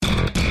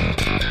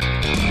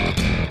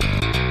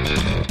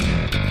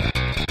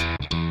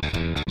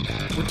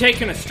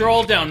taking a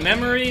stroll down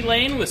memory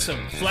lane with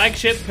some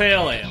flagship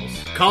pale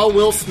ales. Call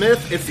Will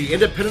Smith, it's the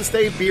Independence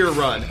Day beer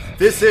run.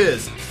 This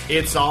is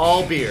It's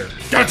All Beer.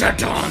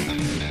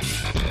 Dun-dun-dun!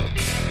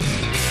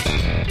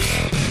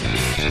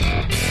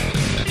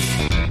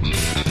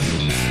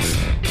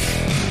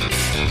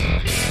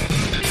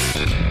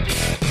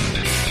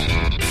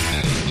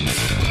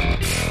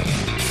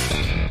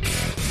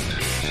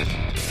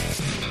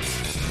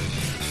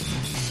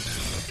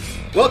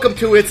 Welcome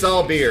to It's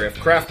All Beer. If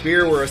craft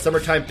beer were a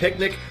summertime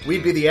picnic,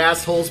 we'd be the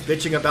assholes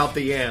bitching about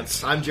the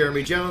ants. I'm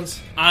Jeremy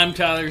Jones. I'm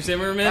Tyler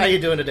Zimmerman. How you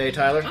doing today,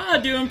 Tyler?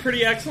 Doing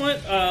pretty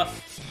excellent.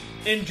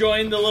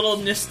 Enjoying the little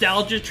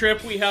nostalgia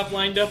trip we have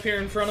lined up here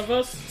in front of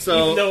us,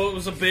 even though it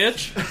was a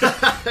bitch.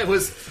 It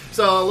was,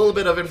 so a little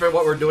bit of info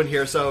what we're doing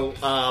here. So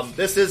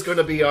this is going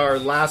to be our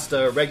last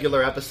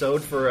regular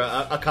episode for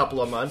a couple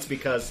of months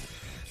because,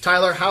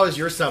 Tyler, how is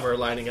your summer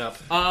lining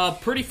up?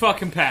 Pretty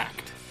fucking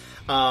packed.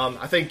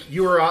 I think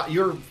you're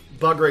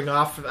buggering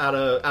off out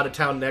of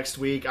town next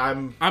week.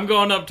 I'm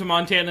going up to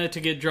Montana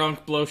to get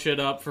drunk, blow shit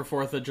up for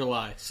 4th of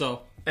July.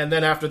 And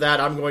then after that,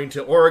 I'm going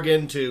to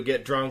Oregon to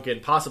get drunk and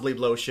possibly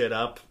blow shit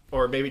up,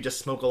 or maybe just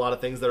smoke a lot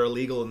of things that are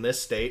illegal in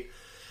this state,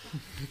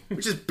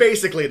 which is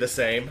basically the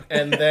same.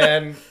 And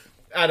then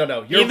I don't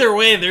know. Either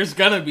way, there's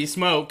gonna be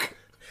smoke.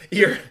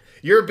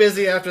 You're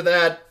busy after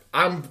that.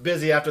 I'm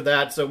busy after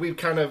that. So we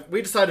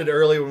decided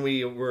early when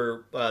we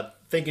were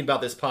thinking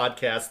about this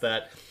podcast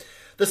that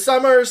the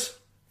summers,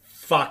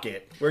 fuck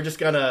it. We're just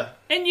gonna...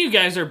 And you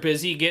guys are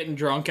busy getting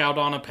drunk out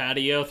on a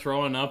patio,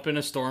 throwing up in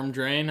a storm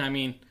drain. I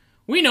mean,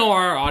 we know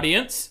our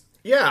audience.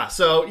 Yeah,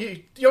 so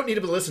you don't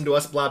need to listen to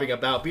us blabbing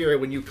about beer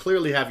when you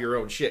clearly have your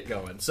own shit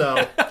going.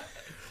 So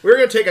we're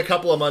going to take a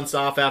couple of months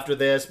off after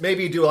this.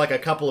 Maybe do like a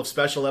couple of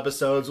special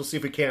episodes. We'll see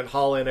if we can't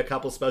haul in a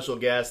couple special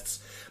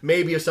guests.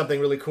 Maybe if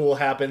something really cool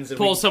happens.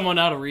 Pull someone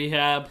out of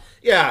rehab.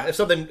 Yeah, if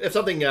something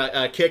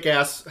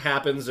kick-ass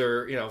happens,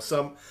 or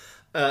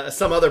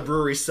some other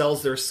brewery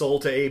sells their soul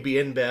to AB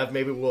InBev,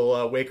 maybe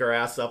we'll wake our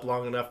ass up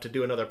long enough to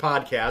do another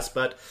podcast.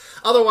 But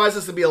otherwise,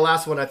 this will be the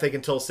last one, I think,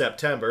 until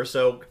September.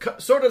 So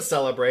sort of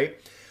celebrate.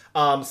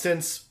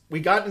 Since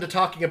we got into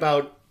talking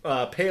about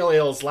pale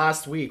ales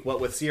last week, what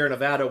with Sierra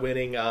Nevada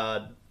winning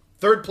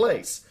third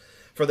place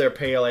for their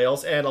pale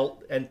ales,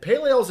 and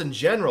pale ales in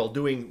general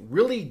doing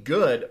really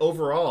good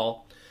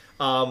overall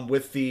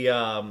with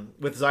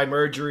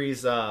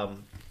Zymergery's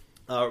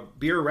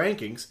beer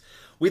rankings.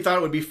 We thought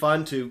it would be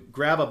fun to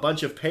grab a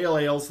bunch of pale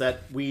ales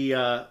that we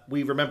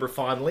remember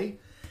fondly,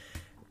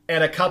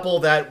 and a couple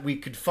that we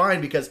could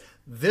find, because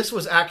this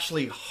was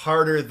actually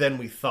harder than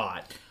we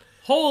thought.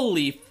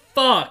 Holy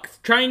fuck!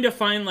 Trying to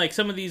find like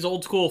some of these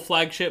old school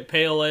flagship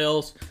pale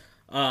ales,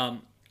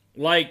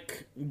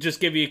 just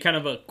give you kind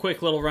of a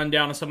quick little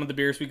rundown of some of the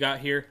beers we got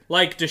here,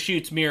 like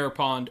Deschutes Mirror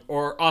Pond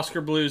or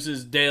Oscar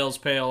Blues' Dale's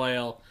Pale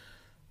Ale.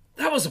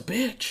 That was a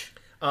bitch.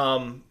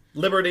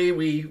 Liberty,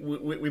 we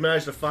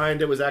managed to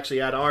find. It was actually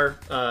at our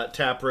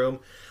tap room.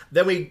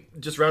 Then we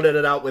just rounded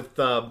it out with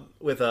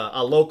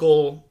a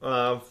local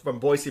from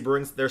Boise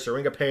Brewing, their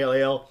Syringa Pale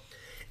Ale,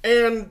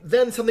 and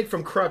then something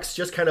from Crux,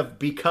 just kind of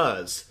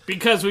because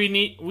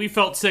we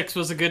felt 6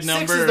 was a good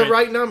number. 6 is the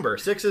right number.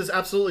 6 is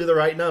absolutely the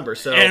right number.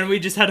 So, and we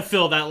just had to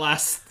fill that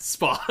last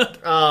spot.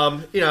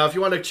 If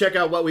you want to check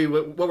out what we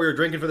were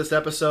drinking for this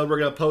episode, we're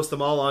going to post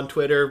them all on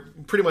Twitter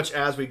pretty much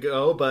as we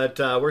go. But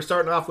we're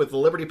starting off with the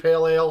Liberty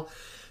Pale Ale.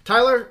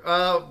 Tyler,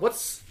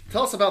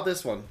 tell us about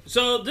this one.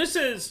 So this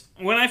is,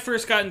 when I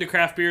first got into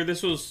craft beer,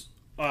 this was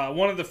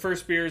one of the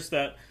first beers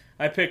that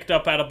I picked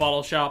up at a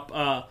bottle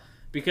shop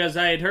because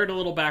I had heard a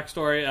little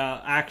backstory.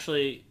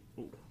 Actually,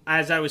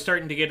 as I was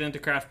starting to get into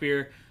craft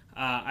beer,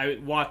 I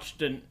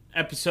watched an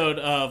episode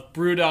of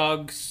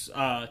Brewdog's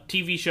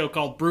TV show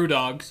called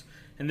Brewdogs,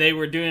 and they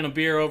were doing a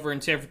beer over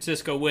in San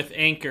Francisco with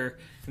Anchor.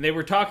 And they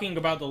were talking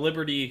about the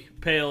Liberty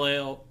Pale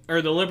Ale,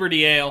 or the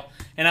Liberty Ale,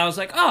 and I was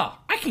like,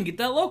 I can get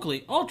that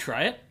locally. I'll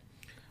try it.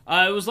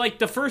 It was like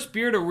the first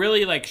beer to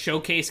really like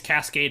showcase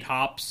Cascade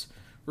hops,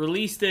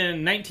 released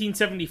in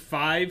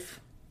 1975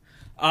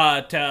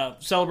 to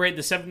celebrate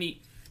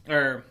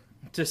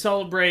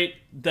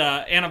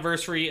the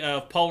anniversary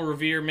of Paul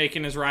Revere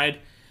making his ride.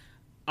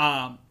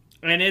 And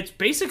it's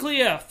basically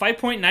a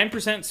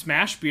 5.9%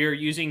 smash beer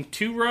using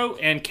two-row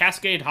and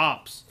Cascade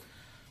hops.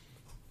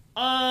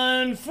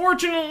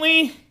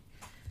 Unfortunately,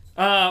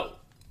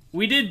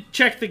 we did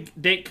check the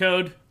date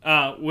code,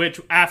 which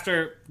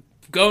after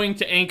going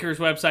to Anchor's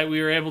website, we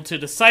were able to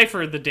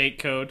decipher the date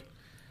code.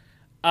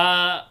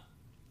 What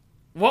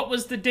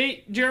was the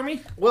date, Jeremy?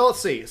 Well, let's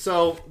see.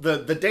 So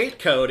the date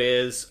code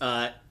is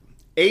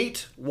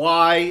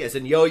 8Y as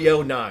in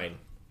yo-yo 9.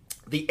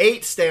 The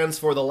 8 stands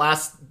for the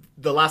last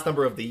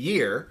number of the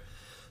year,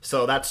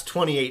 so that's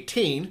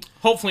 2018.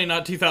 Hopefully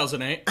not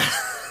 2008.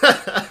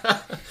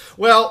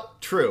 Well,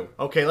 true.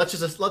 Okay, let's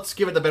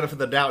give it the benefit of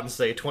the doubt and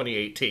say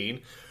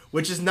 2018,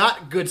 which is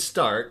not a good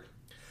start.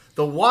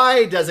 The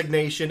Y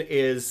designation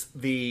is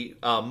the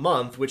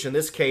month, which in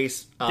this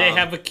case... they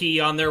have a key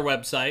on their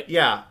website.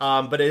 Yeah,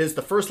 but it is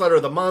the first letter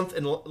of the month,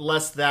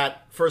 unless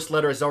that first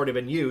letter has already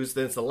been used,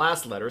 then it's the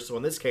last letter. So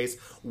in this case,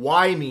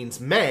 Y means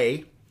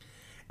May,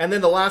 and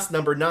then the last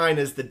number 9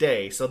 is the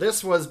day. So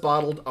this was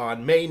bottled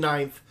on May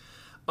 9th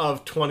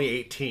of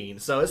 2018.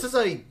 So this is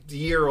a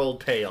year-old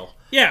pail.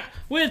 Yeah,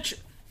 which...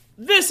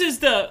 This is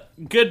the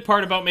good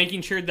part about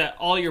making sure that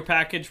all your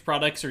packaged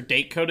products are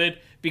date-coded,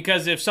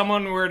 because if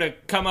someone were to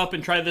come up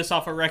and try this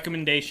off a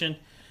recommendation,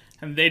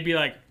 and they'd be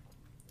like,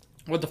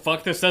 what the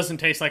fuck, this doesn't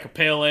taste like a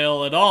pale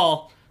ale at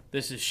all,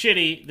 this is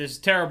shitty, this is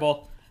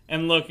terrible,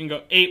 and look and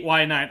go,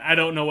 8Y9, I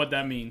don't know what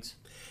that means.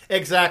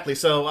 Exactly.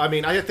 So, I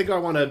mean, I think I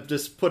want to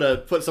just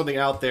put something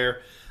out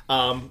there.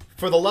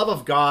 For the love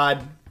of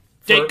God...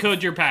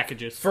 Date-code your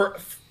packages. For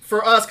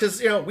us, because,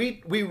 you know,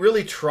 we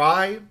really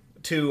try...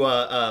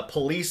 to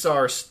police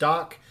our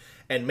stock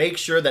and make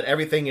sure that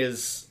everything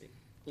is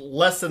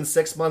less than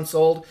 6 months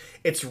old.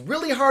 It's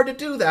really hard to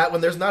do that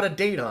when there's not a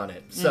date on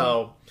it.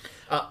 So,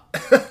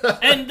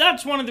 and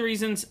that's one of the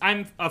reasons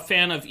I'm a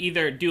fan of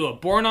either do a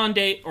born on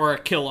date or a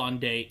kill on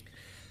date,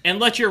 and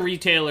let your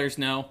retailers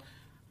know.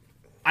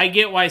 I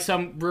get why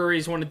some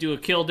breweries want to do a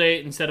kill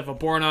date instead of a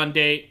born on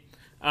date,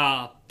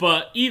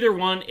 but either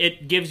one,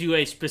 it gives you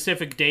a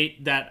specific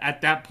date that at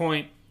that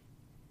point,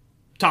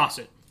 toss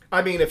it.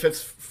 I mean, if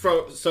it's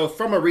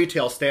from a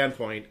retail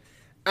standpoint,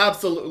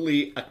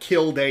 absolutely a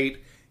kill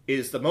date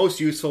is the most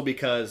useful,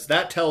 because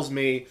that tells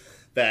me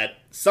that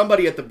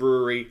somebody at the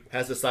brewery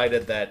has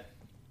decided that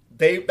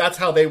that's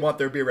how they want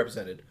their beer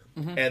represented.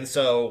 Mm-hmm. And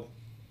so,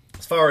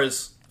 as far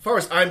as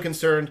I'm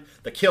concerned,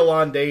 the kill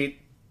on date,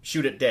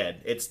 shoot it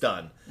dead. It's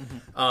done.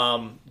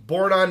 Mm-hmm.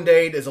 Born on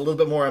date is a little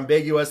bit more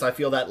ambiguous. I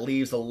feel that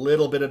leaves a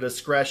little bit of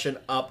discretion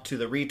up to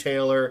the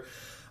retailer.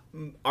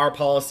 Our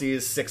policy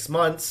is 6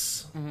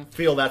 months. Mm-hmm.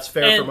 Feel that's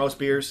fair and for most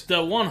beers.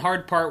 The one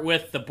hard part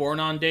with the born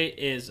on date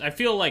is I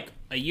feel like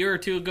a year or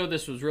two ago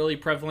this was really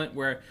prevalent,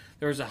 where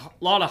there was a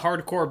lot of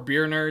hardcore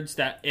beer nerds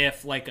that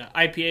if like an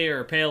IPA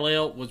or a pale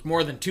ale was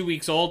more than 2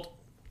 weeks old,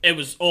 it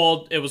was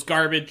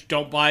garbage,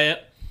 don't buy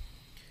it.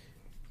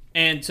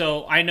 And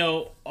so I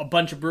know a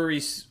bunch of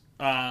breweries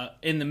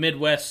in the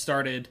Midwest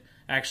started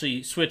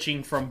actually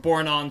switching from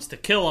born-ons to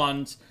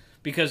kill-ons,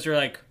 because they're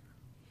like,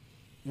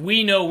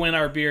 we know when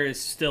our beer is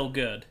still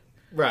good.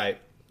 Right.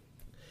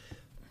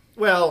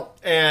 Well,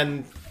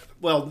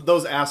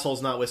 those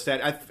assholes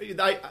notwithstanding,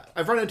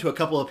 I've run into a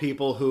couple of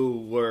people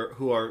who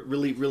are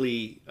really,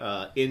 really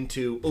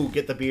into,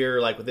 get the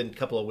beer like within a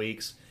couple of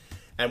weeks.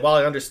 And while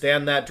I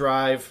understand that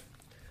drive,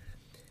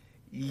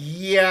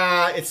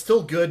 yeah, it's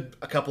still good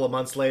a couple of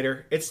months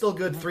later. It's still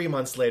good 3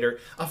 months later.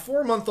 A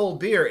 4-month-old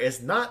beer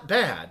is not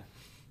bad.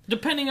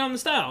 Depending on the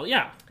style,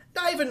 yeah.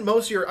 Not even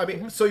most of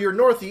your, so your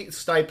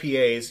Northeast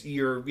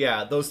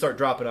IPAs, those start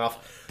dropping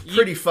off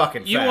pretty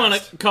fucking fast. You want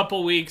a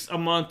couple weeks, a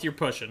month, you're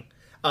pushing.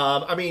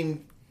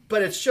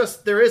 But it's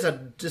just, there is a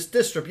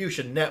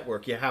distribution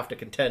network you have to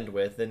contend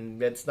with,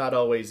 and it's not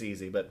always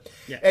easy. But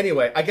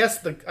anyway, I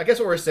guess what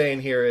we're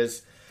saying here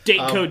is... Date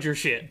code your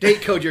shit.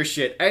 Date code your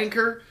shit.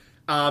 Anchor,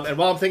 and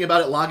while I'm thinking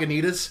about it,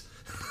 Lagunitas.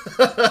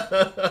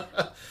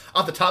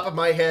 Off the top of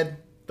my head,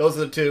 those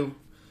are the two.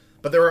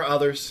 But there are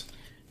others.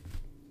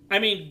 I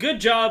mean, good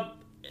job,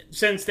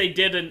 since they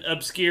did an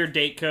obscure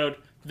date code,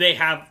 they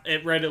have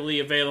it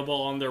readily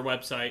available on their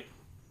website.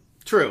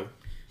 True.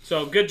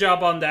 So, good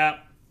job on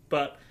that.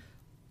 But,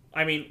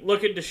 I mean,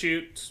 look at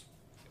Deschutes,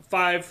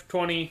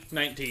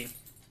 5/20/19.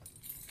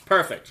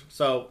 Perfect.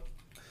 So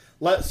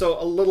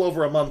a little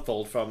over a month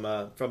old from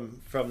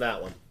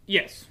that one.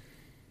 Yes.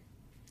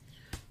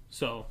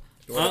 So,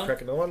 you want to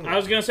crack another one? I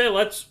was going to say,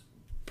 let's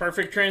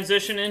perfect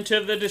transition into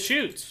the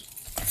Deschutes.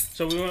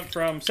 So we went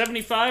from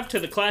 75 to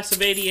the class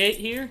of 88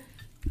 here.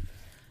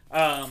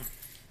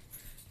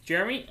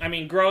 Jeremy, I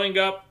mean, growing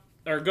up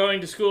or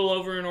going to school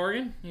over in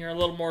Oregon, you're a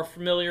little more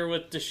familiar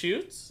with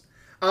Deschutes?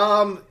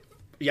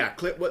 Yeah.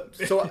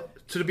 So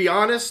to be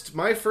honest,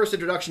 my first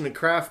introduction to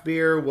craft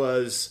beer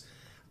was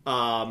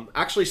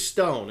actually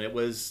Stone. It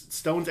was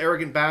Stone's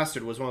Arrogant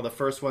Bastard was one of the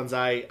first ones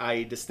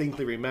I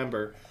distinctly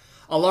remember,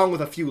 along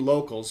with a few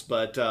locals.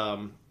 But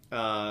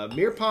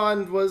Mere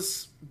Pond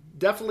was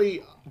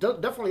definitely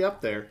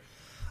up there.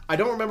 I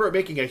don't remember it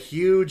making a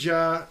huge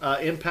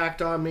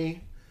impact on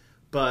me,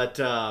 but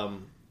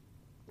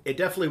it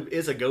definitely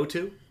is a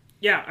go-to.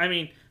 Yeah, I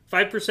mean,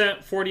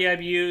 5%, 40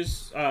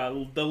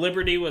 IBUs. The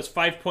Liberty was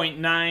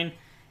 5.9,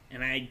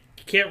 and I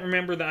can't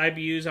remember the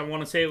IBUs. I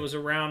want to say it was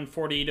around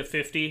 40 to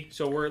 50,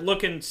 so we're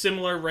looking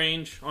similar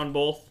range on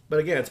both. But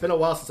again, it's been a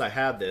while since I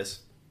had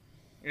this.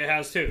 It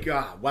has too.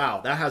 God, wow,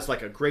 that has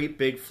like a great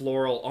big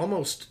floral,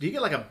 almost, do you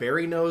get like a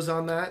berry nose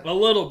on that? A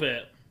little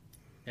bit.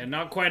 And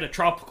not quite a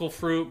tropical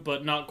fruit,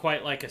 but not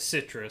quite like a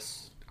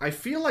citrus. I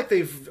feel like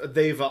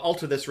they've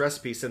altered this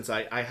recipe since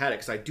I had it,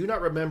 because I do not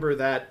remember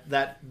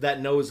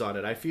that nose on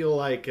it. I feel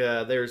like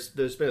there's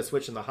been a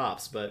switch in the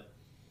hops, but...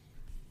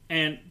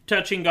 And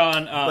touching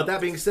on... but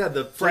that being said,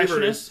 the flavor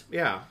is...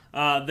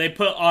 they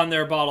put on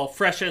their bottle,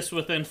 freshest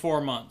within 4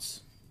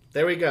 months.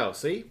 There we go,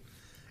 see?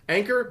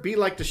 Anchor, be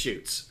like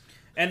Deschutes.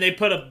 And they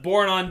put a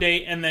born on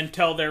date and then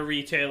tell their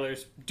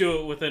retailers, do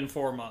it within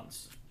 4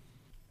 months.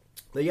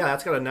 But yeah,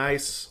 that's got a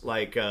nice,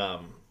 like,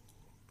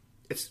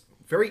 it's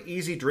very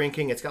easy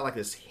drinking. It's got like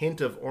this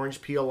hint of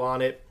orange peel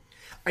on it.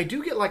 I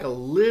do get like a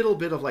little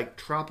bit of like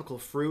tropical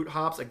fruit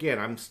hops. Again,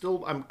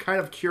 I'm kind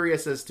of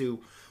curious as to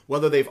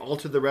whether they've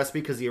altered the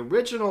recipe, because the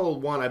original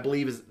one, I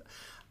believe,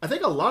 I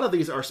think a lot of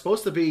these are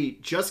supposed to be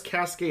just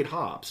Cascade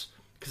hops,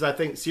 because I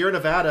think Sierra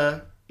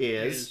Nevada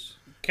is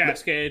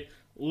Cascade.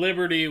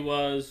 Liberty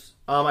was.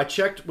 I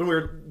checked when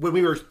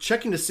we were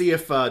checking to see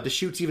if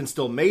Deschutes even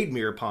still made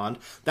Mirror Pond.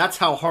 That's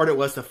how hard it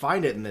was to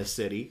find it in this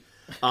city.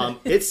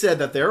 It said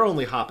that their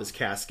only hop is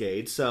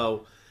Cascade,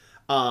 so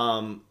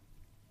I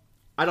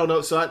don't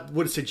know. So that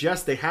would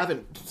suggest they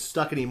haven't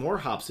stuck any more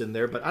hops in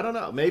there. But I don't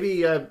know.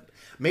 Maybe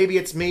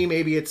it's me.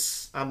 Maybe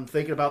I'm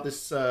thinking about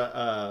this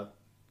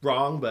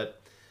wrong.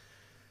 But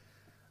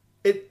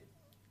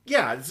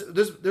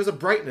there's a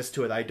brightness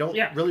to it I don't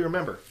really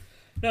remember.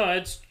 No,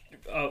 it's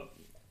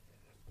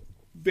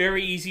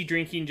very easy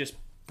drinking, just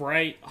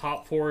bright,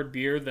 hop-forward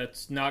beer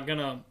that's not going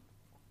to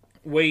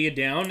weigh you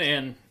down,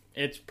 and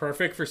it's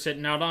perfect for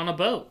sitting out on a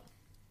boat.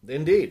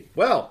 Indeed.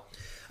 Well,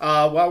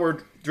 while we're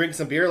drinking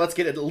some beer, let's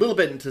get a little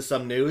bit into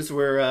some news.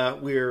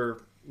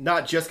 We're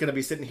not just going to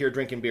be sitting here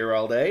drinking beer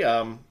all day.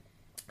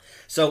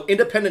 So,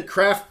 independent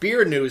craft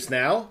beer news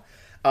now.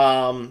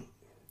 I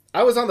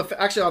was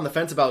actually on the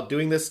fence about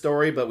doing this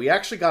story, but we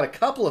actually got a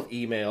couple of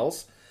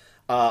emails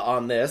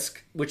on this,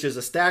 which is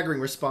a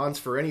staggering response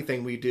for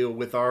anything we do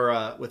with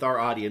our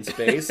audience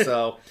base.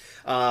 So,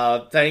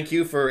 thank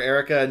you for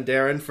Erica and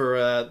Darren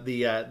for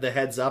the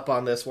heads up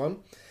on this one.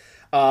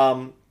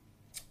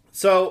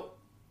 So,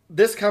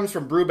 this comes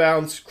from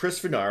Brewbound's Chris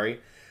Funari.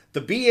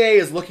 The BA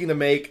is looking to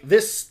make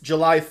this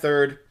July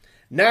 3rd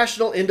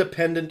National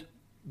Independent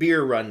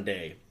Beer Run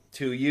Day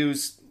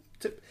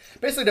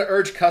basically to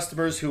urge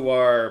customers who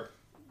are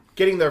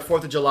getting their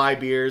 4th of July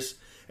beers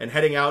and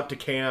heading out to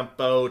camp,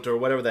 boat, or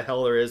whatever the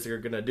hell there is they're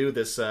going to do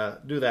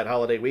that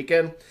holiday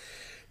weekend,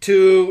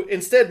 to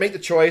instead make the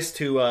choice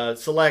to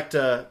select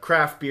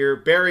craft beer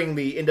bearing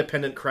the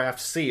independent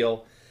craft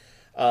seal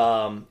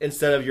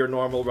instead of your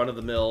normal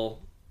run-of-the-mill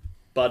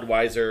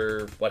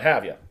Budweiser, what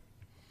have you.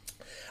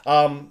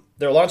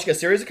 They're launching a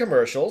series of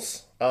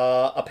commercials,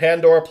 a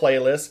Pandora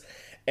playlist,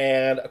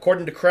 and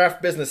according to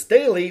Craft Business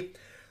Daily,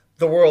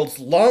 the world's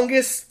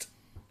longest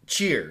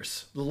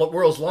cheers, the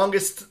world's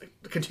longest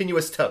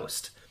continuous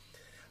toast.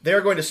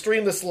 They're going to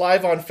stream this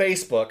live on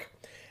Facebook,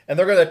 and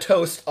they're going to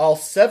toast all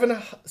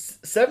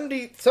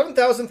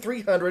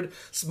 7,300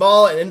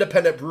 small and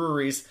independent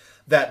breweries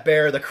that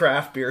bear the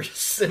craft beer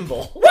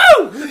symbol.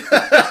 Woo!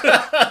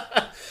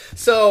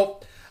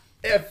 So,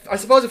 I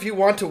suppose if you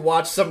want to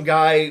watch some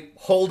guy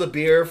hold a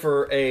beer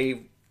for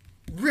a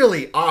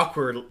really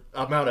awkward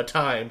amount of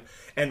time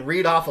and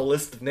read off a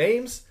list of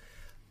names,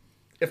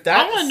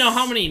 I want to know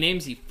how many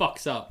names he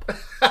fucks up.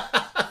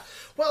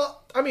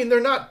 Well, I mean,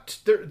 they're not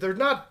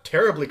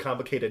terribly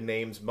complicated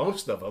names,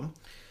 most of them.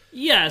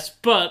 Yes,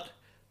 but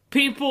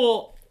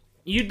people,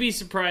 you'd be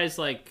surprised,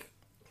 like,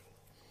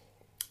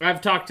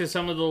 I've talked to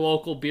some of the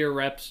local beer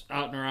reps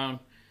out and around,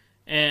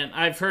 and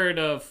I've heard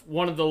of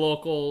one of the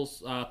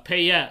locals,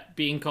 Payette,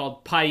 being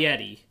called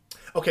Payetti.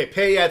 Okay,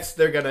 Payette's,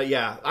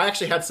 I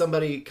actually had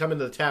somebody come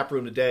into the tap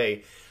room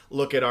today,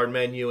 look at our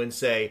menu and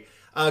say,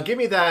 give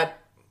me that.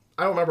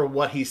 I don't remember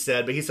what he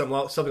said, but he said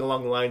something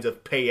along the lines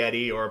of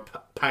Payetti or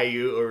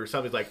Payu or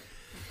something like.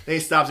 And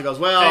he stops and goes,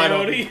 "Well, Peyote. I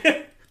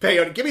don't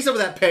peyote. Give me some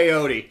of that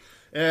peyote."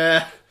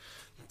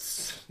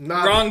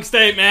 Not wrong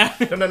state, man.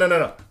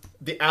 No.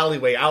 The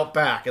alleyway out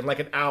back in like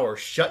an hour.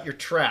 Shut your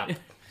trap.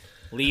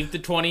 Leave the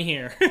 20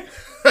 here.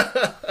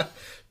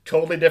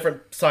 Totally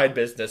different side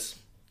business.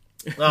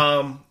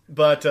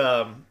 But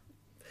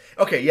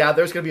okay, yeah,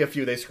 there's gonna be a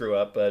few they screw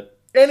up, but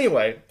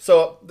anyway,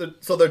 so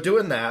they're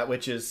doing that,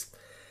 which is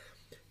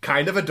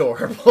kind of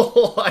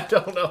adorable. I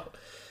don't know.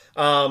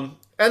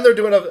 And they're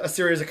doing a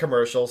series of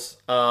commercials.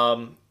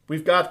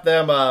 We've got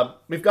them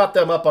up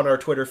on our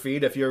Twitter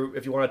feed if you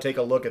want to take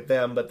a look at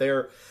them. But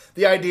the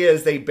idea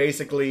is they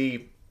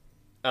basically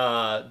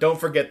don't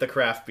forget the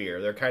craft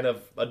beer. They're kind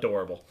of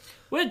adorable.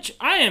 Which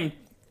I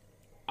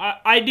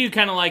do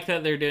kind of like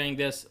that they're doing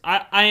this.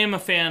 I am a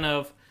fan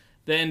of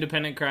the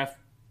independent craft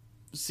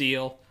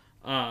seal.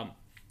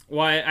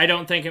 Why I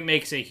don't think it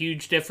makes a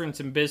huge difference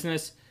in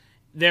business.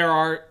 There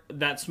are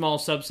that small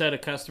subset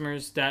of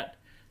customers that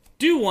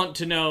do want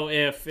to know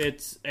if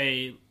it's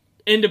a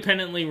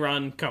independently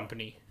run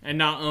company and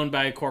not owned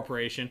by a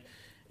corporation.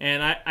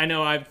 And I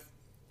know I've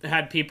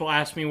had people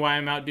ask me why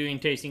I'm out doing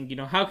tasting.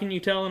 How can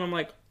you tell? And I'm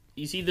like,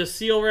 you see this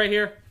seal right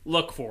here?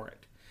 Look for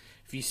it.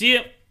 If you see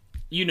it,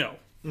 you know.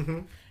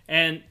 Mm-hmm.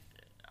 And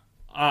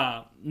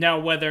now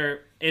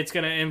whether it's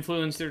going to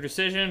influence their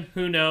decision,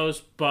 who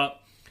knows?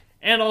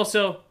 And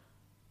also,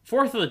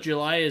 4th of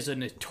July is a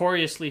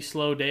notoriously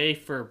slow day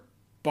for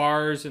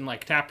bars and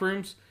like tap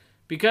rooms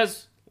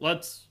because,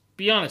 let's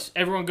be honest,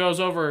 everyone goes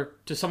over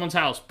to someone's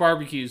house,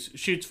 barbecues,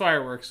 shoots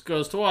fireworks,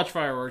 goes to watch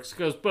fireworks,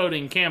 goes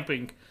boating,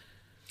 camping.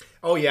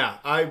 Oh yeah,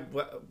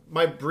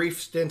 my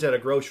brief stint at a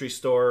grocery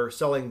store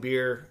selling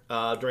beer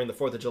during the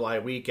 4th of July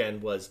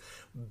weekend was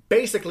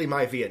basically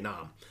my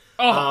Vietnam.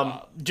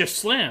 Just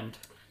slammed.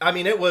 I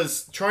mean, it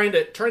was trying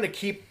to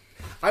keep.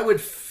 I would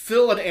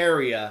fill an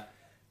area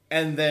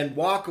and then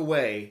walk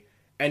away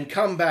and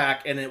come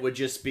back, and it would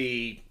just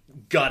be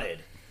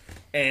gutted,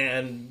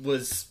 and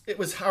it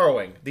was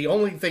harrowing. The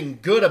only thing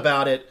good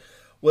about it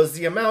was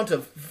the amount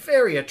of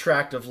very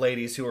attractive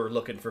ladies who were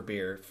looking for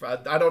beer.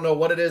 I don't know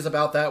what it is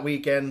about that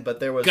weekend, but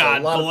there was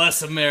God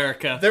bless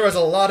America. There was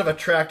a lot of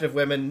attractive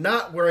women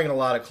not wearing a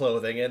lot of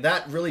clothing, and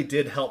that really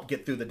did help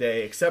get through the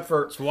day, except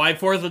for... That's why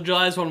 4th of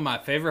July is one of my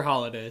favorite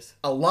holidays.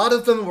 A lot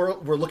of them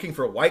were looking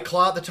for White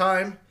Claw at the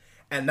time,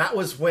 and that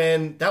was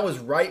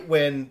right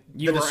when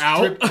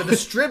the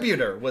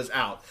distributor was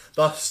out.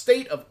 The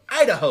state of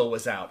Idaho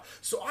was out.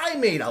 So I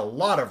made a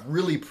lot of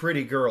really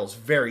pretty girls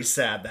very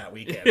sad that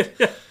weekend.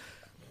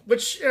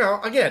 Which,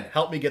 again,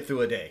 helped me get through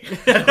a day.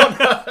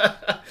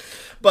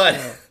 But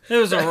it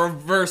was a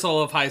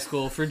reversal of high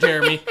school for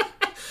Jeremy.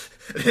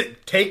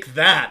 Take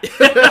that.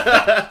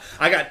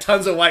 I got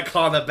tons of White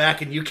Claw in the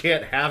back and you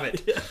can't have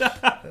it.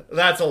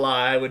 That's a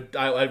lie. I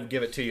would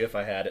give it to you if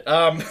I had it.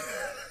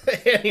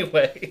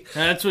 Anyway.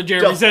 That's what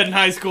Jeremy said in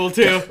high school,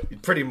 too.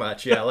 Pretty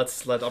much, yeah.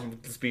 Let's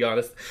be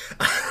honest.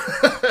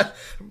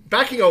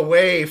 Backing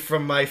away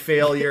from my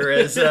failure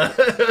as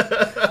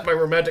my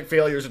romantic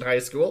failures in high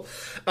school.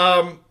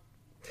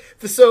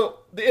 So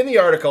in the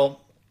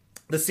article,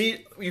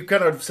 you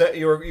kind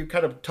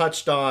of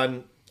touched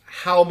on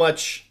how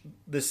much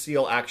the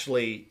seal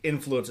actually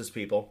influences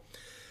people.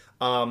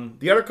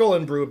 The article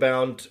in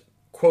Brewbound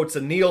quotes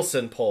a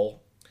Nielsen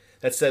poll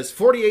that says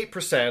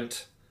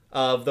 48%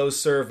 of those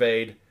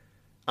surveyed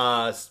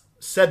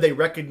said they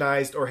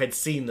recognized or had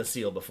seen the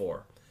seal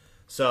before.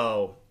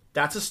 So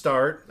that's a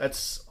start.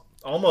 That's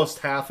almost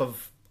half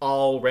of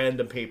all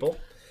random people.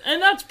 And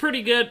that's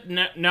pretty good.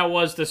 Now,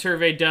 was the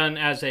survey done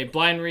as a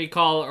blind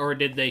recall, or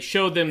did they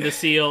show them the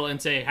seal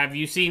and say, have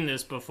you seen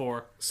this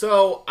before?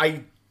 So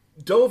I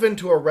dove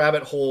into a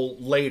rabbit hole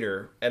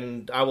later,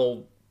 and I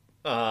will...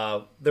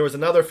 there was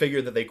another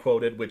figure that they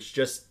quoted, which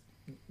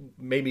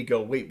made me go,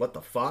 wait, what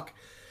the fuck?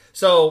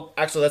 So,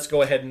 actually, let's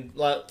go ahead and...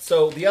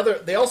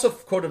 they also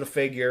quoted a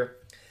figure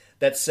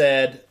that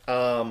said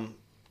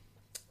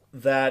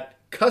that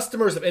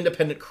customers of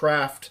independent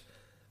craft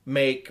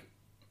make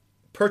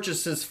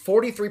purchases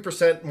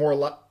 43%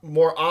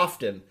 more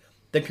often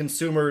than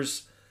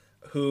consumers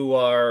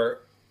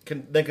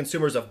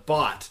consumers of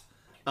bought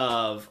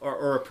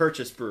or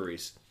purchased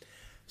breweries.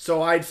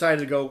 So I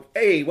decided to go,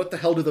 hey, what the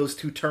hell do those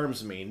two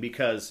terms mean?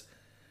 Because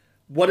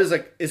is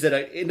it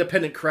an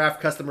independent craft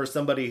customer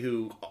somebody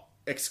who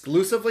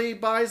exclusively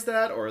buys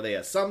that, or are they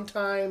a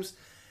sometimes?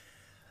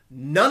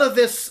 None of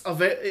this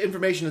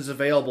information is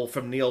available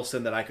from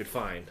Nielsen that I could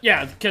find.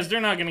 Yeah, because they're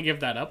not going to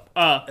give that up.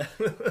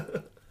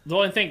 The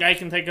only thing I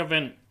can think of,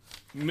 and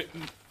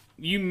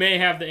you may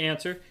have the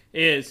answer,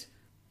 is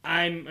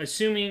I'm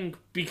assuming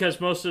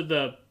because most of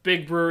the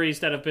big breweries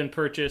that have been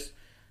purchased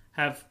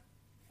have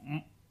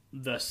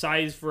the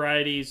size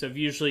varieties of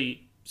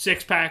usually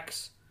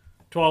 6-packs,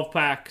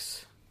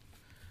 12-packs,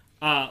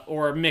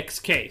 or a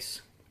mixed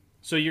case.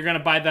 So you're going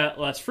to buy that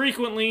less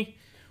frequently,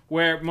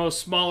 where most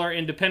smaller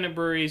independent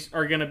breweries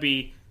are going to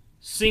be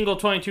single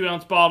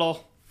 22-ounce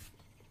bottle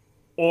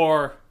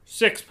or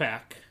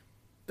 6-pack.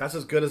 That's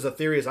as good as a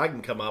theory as I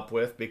can come up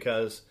with,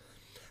 because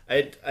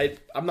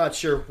I'm not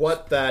sure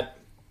what that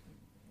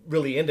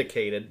really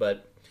indicated,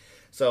 but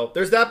so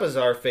there's that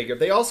bizarre figure.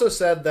 They also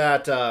said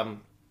that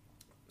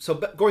so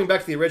going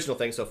back to the original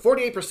thing, so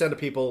 48% of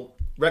people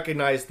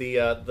recognize the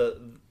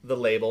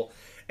label,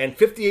 and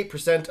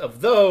 58%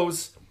 of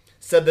those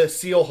said the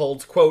seal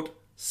holds, quote,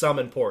 some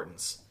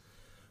importance,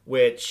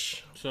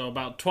 which... So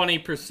about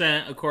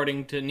 20%,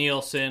 according to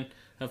Nielsen,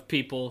 of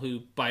people who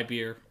buy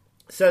beer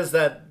says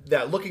that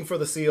looking for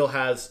the seal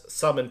has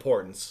some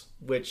importance,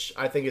 which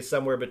I think is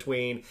somewhere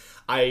between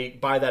I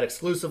buy that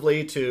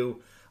exclusively to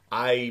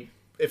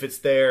if it's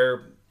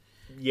there,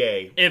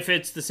 yay. If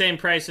it's the same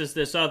price as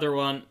this other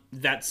one,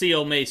 that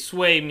seal may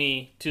sway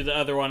me to the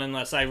other one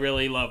unless I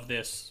really love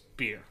this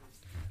beer.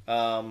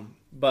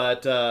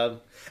 But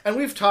and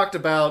we talked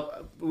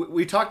about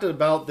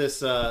this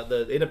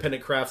the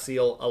independent craft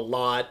seal a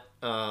lot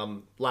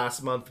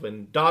last month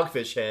when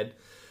Dogfish Head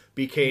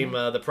became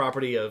the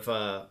property of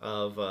Sam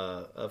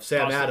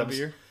Awesome Adams,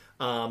 beer.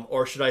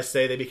 Or should I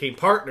say they became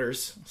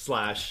partners /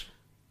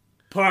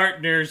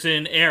 partners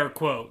in air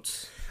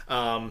quotes.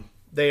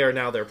 They are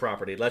now their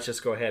property. Let's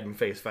just go ahead and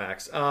face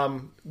facts.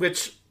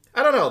 Which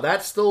I don't know.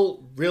 That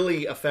still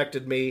really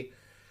affected me.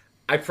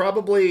 I'm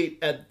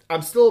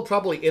still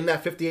probably in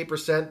that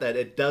 58% that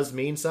it does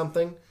mean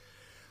something,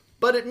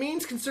 but it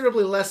means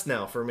considerably less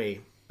now for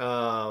me.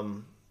 I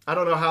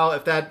don't know how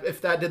if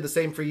that did the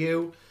same for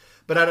you.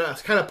 But I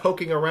was kind of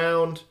poking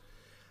around.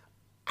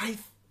 I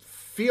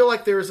feel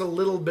like there's a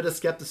little bit of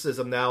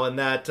skepticism now, and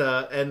that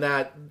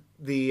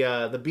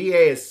the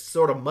BA is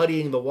sort of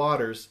muddying the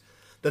waters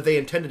that they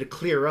intended to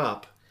clear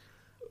up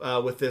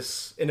with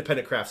this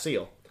independent craft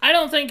seal. I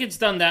don't think it's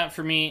done that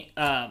for me.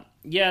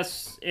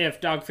 Yes, if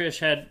Dogfish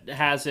Head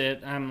has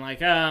it, I'm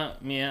like,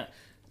 yeah,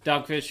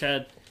 Dogfish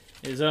Head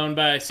is owned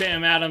by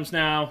Sam Adams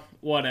now,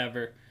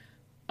 whatever.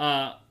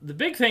 The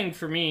big thing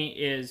for me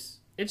is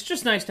it's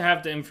just nice to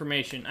have the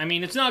information. I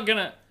mean, it's not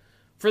gonna,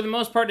 for the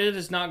most part, it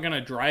is not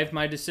gonna drive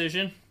my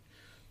decision.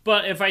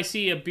 But if I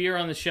see a beer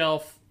on the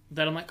shelf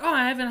that I'm like, oh,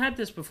 I haven't had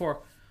this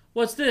before,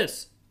 what's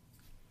this?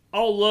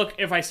 I'll look.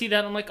 If I see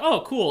that, I'm like,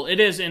 oh, cool, it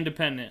is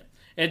independent.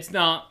 It's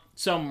not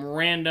some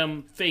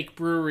random fake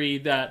brewery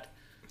that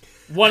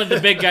one of the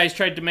big guys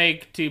tried to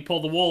make to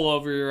pull the wool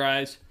over your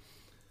eyes.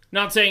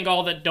 Not saying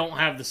all that don't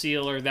have the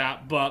seal or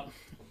that, but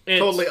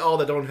totally all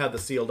that don't have the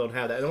seal don't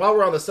have that. And while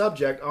we're on the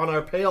subject, on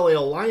our pale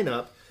ale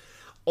lineup,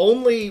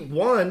 only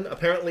one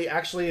apparently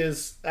actually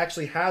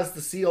has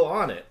the seal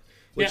on it,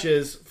 which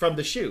is from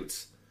the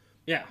Chutes.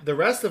 Yeah. The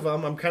rest of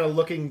them, I'm kind of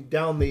looking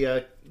down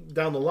the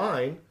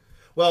line.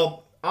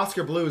 Well,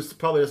 Oscar Blues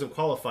probably doesn't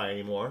qualify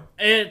anymore.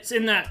 It's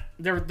in that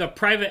they're the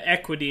private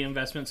equity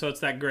investment, so it's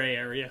that gray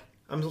area.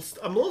 I'm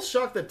a little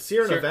shocked that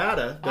Sierra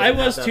Nevada doesn't I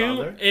was have that too. on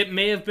there. It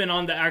may have been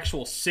on the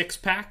actual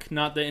 6-pack,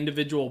 not the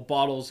individual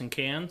bottles and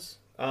cans.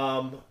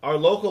 Our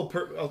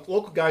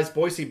local guys,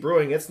 Boise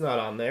Brewing, it's not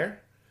on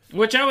there.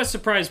 Which I was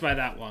surprised by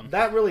that one.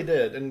 That really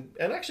did, and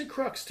actually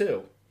Crux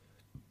too.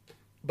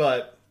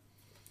 But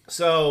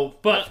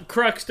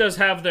Crux does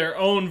have their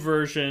own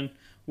version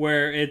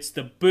where it's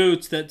the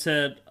boots that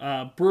said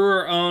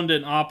brewer owned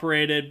and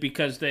operated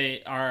because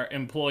they are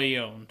employee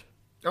owned.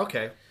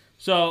 Okay.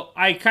 So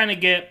I kind of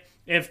get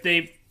if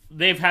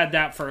they've had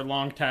that for a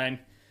long time,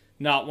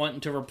 not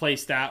wanting to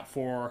replace that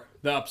for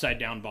the upside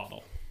down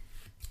bottle.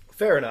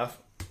 Fair enough.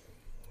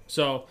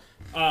 So,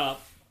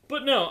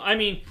 but no, I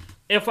mean,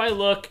 if I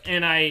look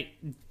and I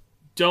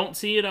don't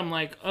see it, I'm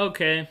like,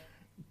 okay,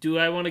 do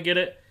I want to get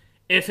it?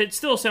 If it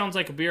still sounds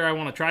like a beer I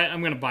want to try it, I'm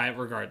going to buy it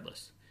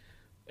regardless.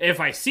 If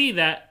I see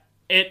that,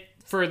 it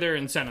further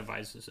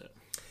incentivizes it.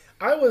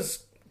 I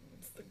was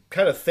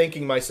kind of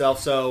thinking myself,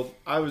 so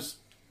I was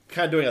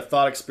kind of doing a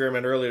thought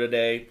experiment earlier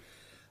today.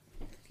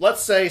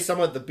 Let's say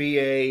someone at the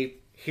BA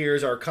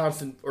hears my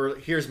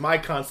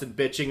constant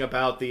bitching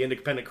about the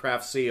independent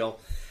craft seal,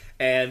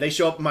 and they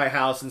show up at my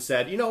house and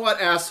said, you know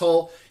what,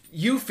 asshole,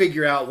 you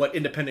figure out what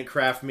independent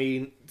craft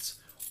means.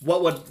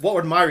 What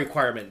would my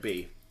requirement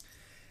be?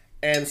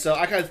 And so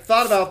I kind of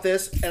thought about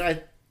this,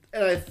 and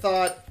I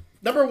thought,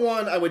 number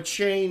one, I would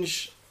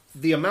change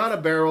the amount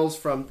of barrels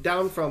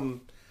down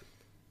from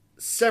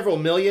several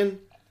million.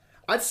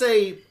 I'd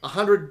say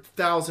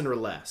 100,000 or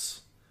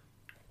less.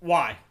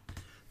 Why?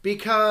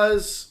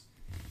 Because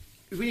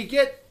when you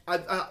get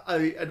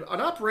an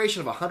operation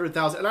of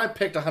 100,000, and I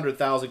picked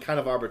 100,000 kind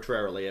of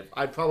arbitrarily.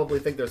 I probably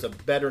think there's a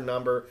better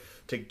number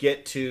to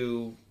get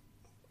to.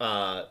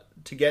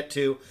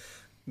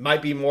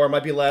 Might be more,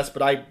 might be less,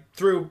 but I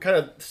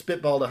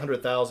spitballed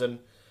 100,000,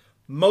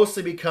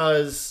 mostly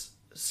because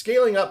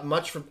scaling up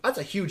that's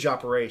a huge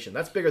operation.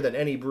 That's bigger than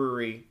any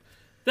brewery.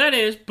 That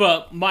is,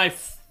 but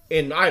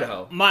in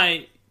Idaho.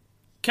 My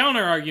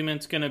counter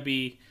argument's going to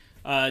be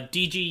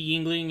DG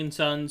Yingling and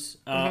Sons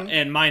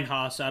and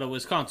Meinhaus out of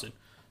Wisconsin.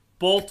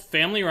 Both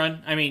family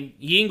run. I mean,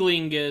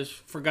 Yingling is,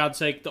 for God's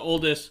sake, the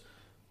oldest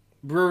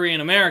brewery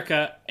in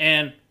America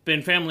and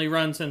been family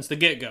run since the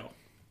get-go.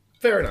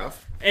 Fair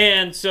enough.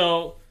 And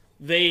so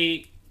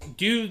they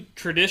do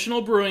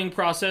traditional brewing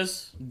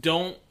process,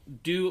 don't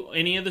do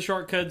any of the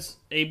shortcuts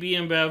AB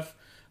InBev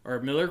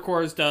or Miller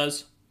Coors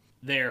does.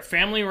 They're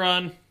family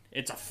run.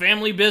 It's a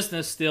family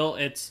business still.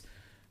 It's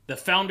the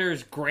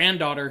founder's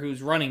granddaughter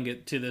who's running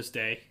it to this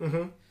day.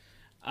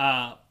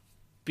 Mm-hmm.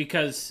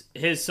 Because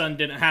his son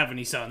didn't have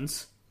any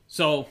sons.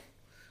 So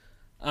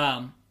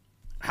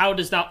how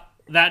does that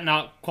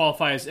not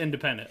qualify as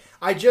independent?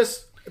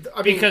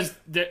 Because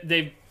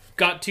they've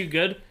got too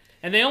good,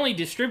 and they only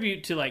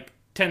distribute to like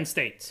 10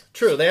 states.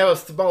 True, they have a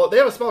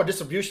smaller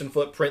distribution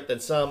footprint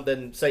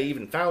than say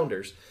even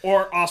Founders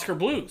or Oscar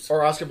Blues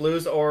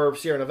or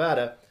Sierra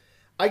Nevada.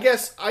 I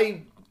guess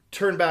I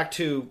turn back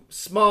to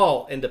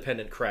small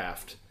independent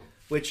craft,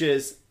 which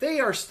is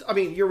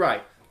you're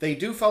right. They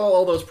do follow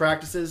all those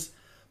practices,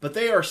 but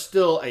they are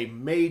still a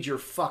major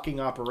fucking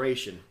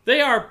operation.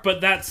 They are, but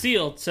that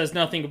seal says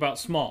nothing about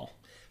small.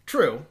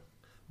 True,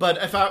 but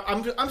if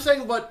I'm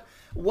saying what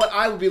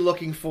I would be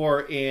looking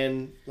for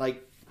in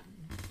like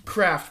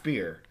craft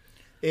beer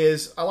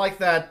is I like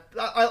that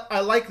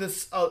I like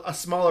this a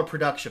smaller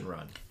production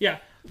run. Yeah,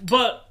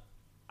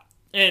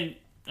 and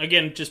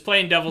again, just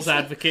playing devil's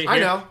advocate here. I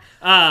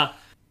know.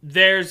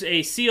 There's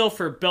a seal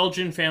for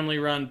Belgian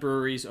family-run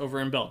breweries over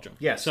in Belgium.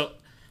 Yes. So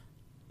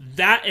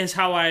that is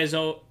how I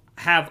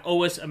have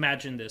always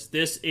imagined this.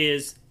 This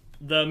is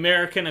the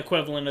American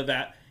equivalent of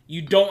that.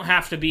 You don't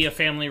have to be a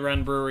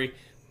family-run brewery,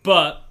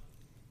 but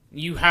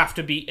you have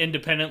to be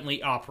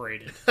independently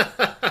operated.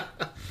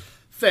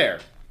 Fair.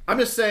 I'm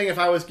just saying if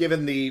I was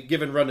given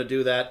run to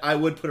do that, I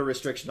would put a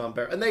restriction on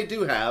barrel. And they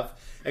do have,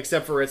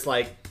 except for it's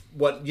like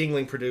what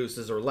Yuengling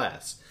produces or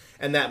less.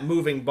 And that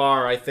moving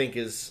bar, I think,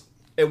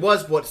 it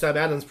was what Sam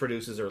Adams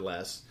produces or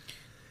less.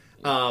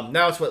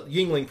 Now it's what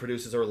Yuengling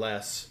produces or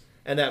less.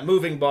 And that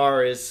moving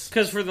bar is...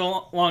 Because for the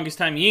longest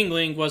time,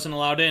 Yuengling wasn't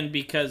allowed in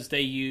because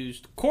they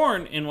used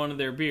corn in one of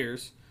their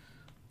beers.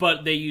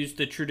 But they used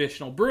the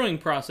traditional brewing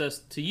process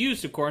to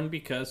use the corn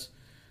because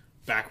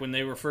back when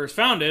they were first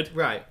founded,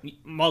 right,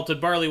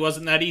 malted barley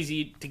wasn't that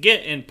easy to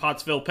get in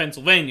Pottsville,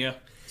 Pennsylvania.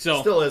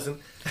 So still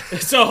isn't.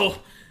 So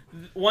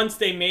once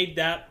they made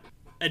that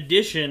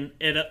addition,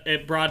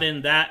 it brought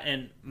in that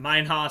and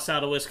Meinhaus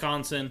out of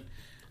Wisconsin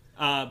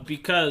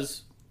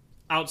because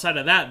outside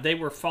of that, they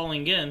were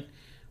falling in.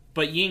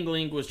 But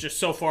Yuengling was just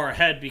so far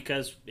ahead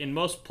because in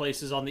most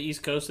places on the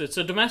East Coast, it's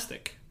a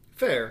domestic.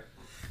 Fair.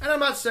 And I'm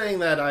not saying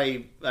that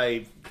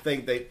I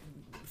think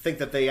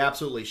that they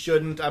absolutely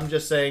shouldn't. I'm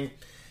just saying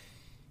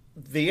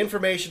the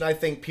information I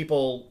think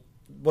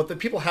what the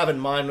people have in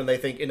mind when they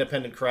think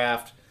independent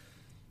craft,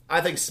 I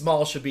think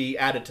small should be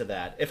added to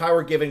that. If I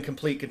were given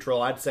complete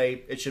control, I'd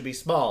say it should be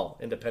small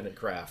independent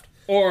craft.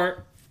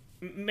 Or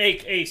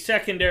make a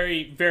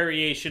secondary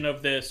variation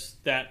of this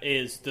that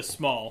is the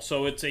small.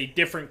 So it's a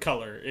different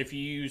color. If you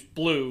use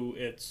blue,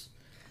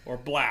 or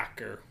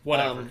black or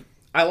whatever.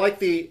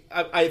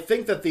 I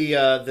think that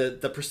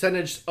the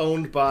percentage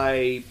owned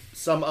by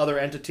some other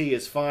entity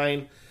is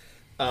fine.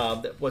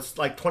 That was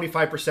like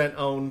 25%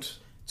 owned.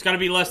 It's got to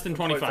be less than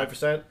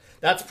 25%.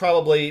 That's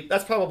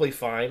probably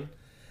fine.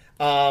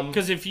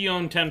 Because if you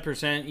own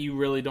 10%, you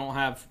really don't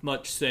have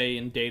much say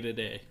in day to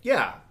day.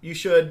 Yeah, you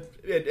should.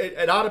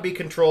 It ought to be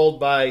controlled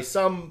by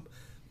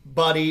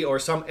somebody or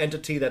some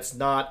entity that's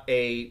not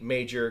a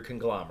major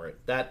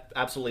conglomerate. That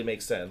absolutely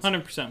makes sense.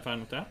 100% fine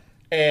with that.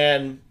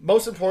 And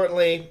most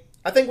importantly,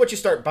 I think once you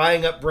start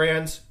buying up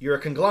brands, you're a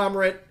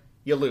conglomerate,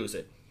 you lose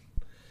it.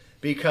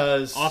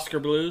 Because... Oscar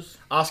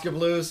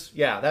Blues,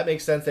 yeah, that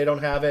makes sense. They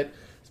don't have it.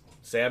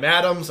 Sam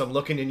Adams, I'm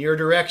looking in your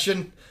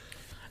direction.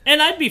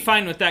 And I'd be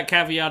fine with that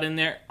caveat in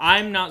there.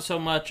 I'm not so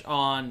much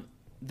on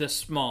the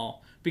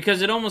small.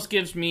 Because it almost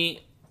gives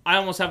me... I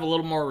almost have a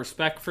little more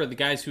respect for the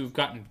guys who've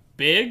gotten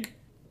big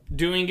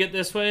doing it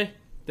this way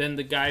than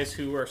the guys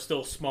who are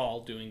still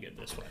small doing it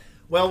this way.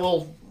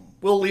 Well,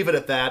 we'll leave it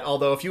at that.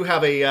 Although if you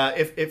have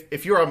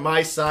if you're on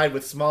my side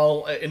with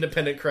small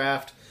independent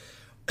craft...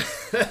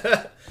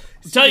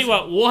 Tell you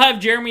what, we'll have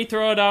Jeremy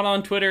throw it out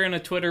on Twitter in a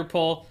Twitter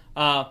poll.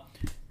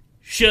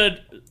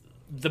 Should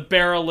the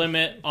barrel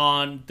limit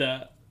on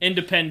the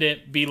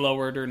independent be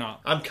lowered or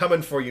not? I'm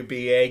coming for you,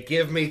 BA.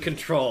 Give me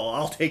control.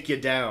 I'll take you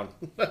down.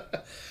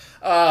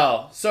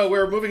 So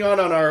we're moving on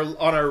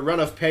our run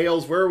of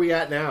pails. Where are we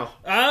at now?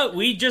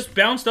 We just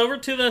bounced over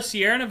to the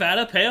Sierra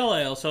Nevada Pale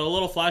Ale, so a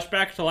little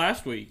flashback to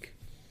last week.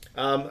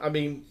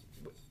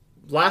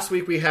 Last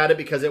week we had it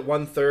because it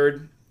won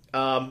third.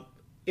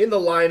 In the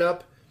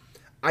lineup,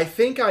 I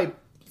think I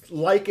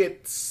like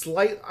it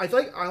I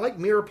like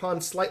Mirror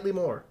Pond slightly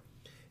more.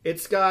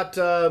 It's got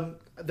the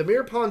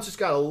Mirror Pond's just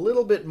got a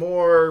little bit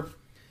more.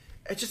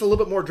 It's just a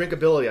little bit more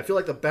drinkability. I feel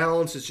like the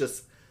balance is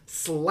just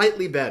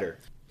slightly better.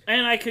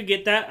 And I could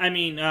get that. I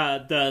mean,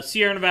 the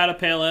Sierra Nevada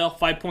Pale Ale,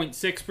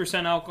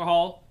 5.6%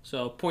 alcohol,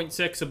 so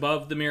 0.6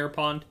 above the Mirror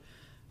Pond.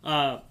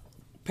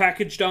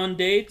 Packaged on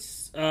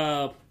dates,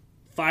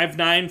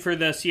 5.9 for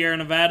the Sierra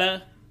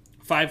Nevada,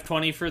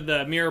 5.20 for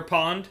the Mirror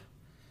Pond.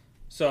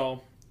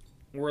 So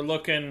we're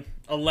looking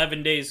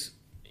 11 days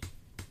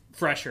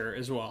fresher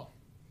as well.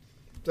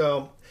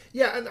 So,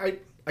 yeah, and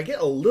I get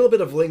a little bit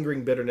of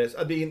lingering bitterness.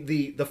 I mean,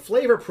 the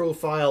flavor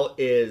profile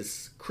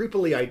is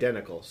creepily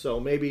identical. So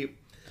maybe...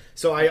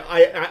 So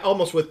I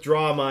almost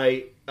withdraw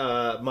my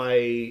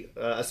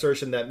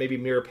assertion that maybe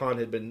Mirror Pond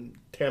had been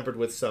tampered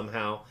with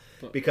somehow,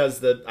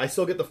 because I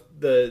still get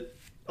the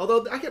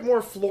although I get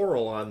more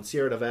floral on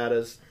Sierra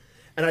Nevadas,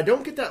 and I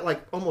don't get that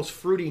like almost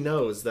fruity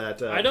nose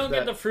that I don't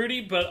get the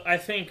fruity, but I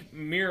think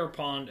Mirror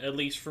Pond, at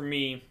least for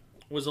me,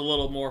 was a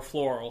little more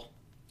floral.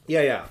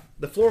 Yeah,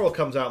 the floral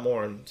comes out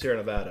more on Sierra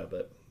Nevada,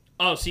 but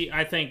I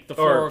think the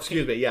floral.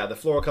 The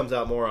floral comes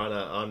out more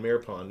on Mirror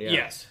Pond. Yeah.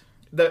 Yes.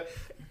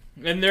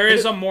 And there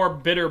is a more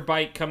bitter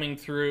bite coming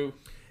through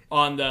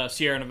on the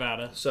Sierra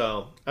Nevada.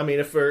 So, I mean,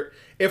 if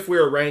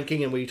we're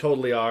ranking, and we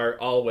totally are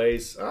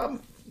always,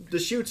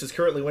 Deschutes is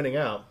currently winning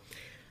out.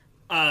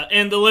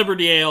 And the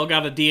Liberty Ale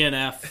got a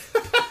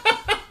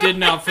DNF. Did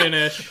not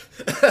finish.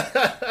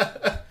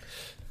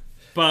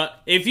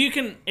 But if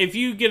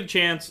you get a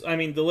chance, I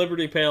mean, the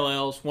Liberty Pale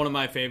Ale is one of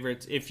my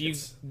favorites. If you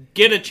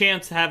get a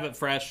chance to have it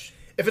fresh,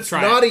 if it's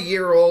not a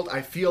year old,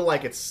 I feel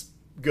like it's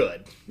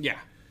good. Yeah.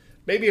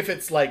 Maybe if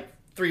it's like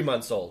 3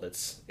 months old,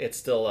 it's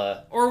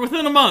still or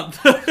within a month.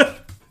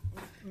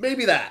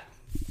 Maybe that.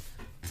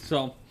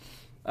 So,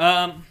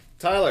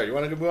 Tyler, you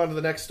want to move on to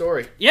the next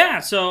story?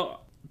 Yeah. So,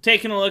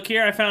 taking a look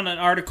here, I found an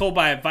article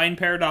by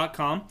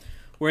VinePair.com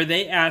where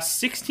they asked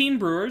 16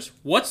 brewers,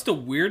 "What's the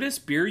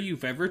weirdest beer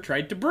you've ever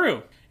tried to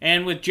brew?"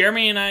 And with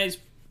Jeremy and I's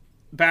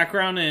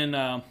background in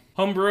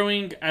home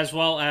brewing, as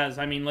well as,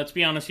 I mean, let's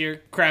be honest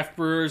here, craft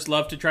brewers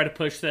love to try to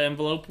push the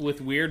envelope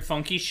with weird,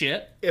 funky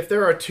shit. If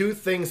there are two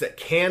things that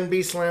can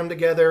be slammed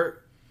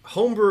together,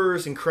 home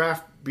brewers and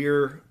craft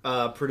beer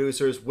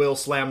producers will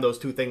slam those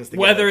two things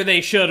together. Whether they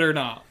should or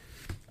not.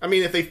 I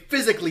mean, if they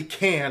physically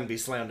can be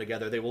slammed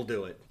together, they will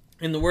do it.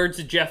 In the words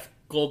of Jeff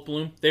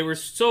Goldblum, they were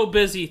so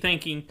busy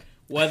thinking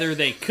whether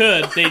they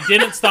could, they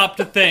didn't stop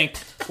to think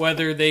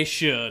whether they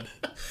should.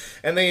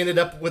 And they ended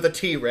up with a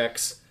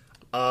T-Rex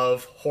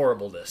of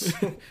horribleness.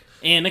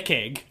 And a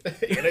keg.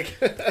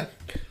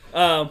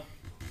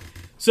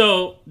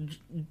 So,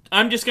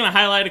 I'm just going to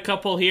highlight a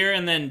couple here,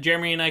 and then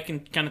Jeremy and I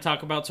can kind of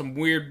talk about some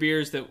weird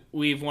beers that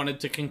we've wanted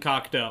to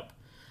concoct up.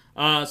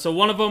 So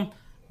one of them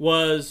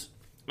was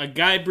a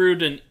guy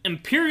brewed an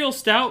Imperial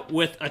Stout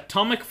with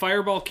Atomic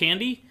Fireball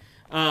candy.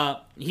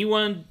 He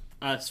wanted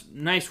a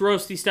nice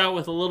roasty stout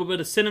with a little bit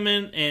of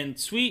cinnamon and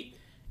sweet.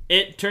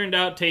 It turned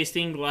out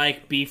tasting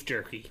like beef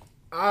jerky.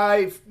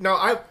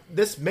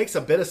 This makes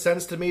a bit of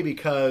sense to me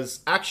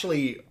because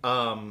actually,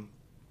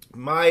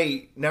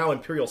 my now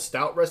Imperial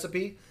Stout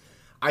recipe,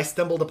 I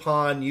stumbled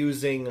upon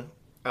using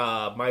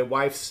my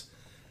wife's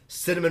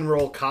cinnamon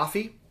roll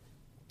coffee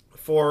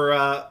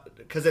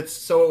because it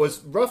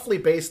was roughly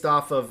based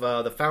off of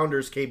the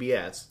Founders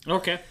KBS.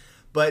 Okay.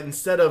 But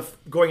instead of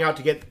going out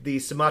to get the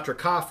Sumatra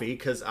coffee,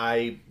 because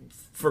I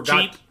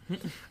forgot. Cheap?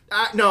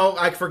 No,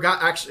 I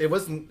forgot. Actually, it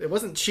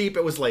wasn't cheap.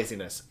 It was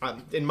laziness.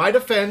 In my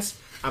defense,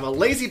 I'm a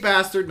lazy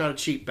bastard, not a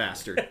cheap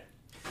bastard.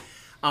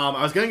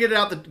 I was gonna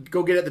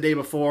go get it the day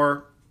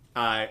before.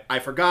 I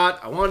forgot.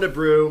 I wanted to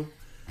brew.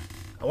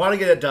 I want to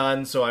get it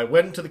done, so I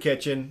went into the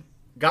kitchen,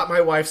 got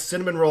my wife's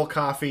cinnamon roll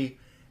coffee,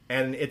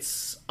 and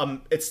it's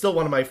still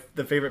one of my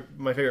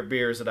favorite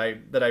beers that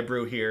I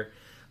brew here.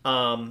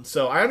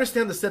 So I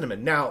understand the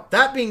cinnamon. Now,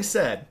 that being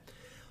said,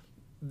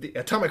 the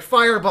Atomic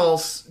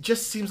Fireballs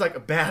just seems like a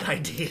bad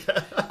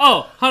idea.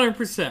 Oh,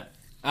 100%.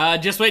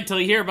 Just wait till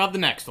you hear about the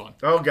next one.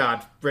 Oh,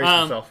 God. Brace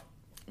yourself.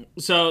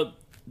 So,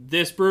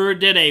 this brewer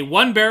did a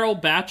 1-barrel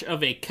batch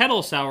of a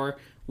kettle sour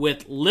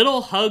with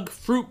Little Hug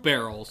fruit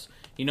barrels.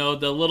 You know,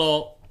 the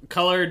little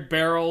colored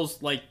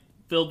barrels, like,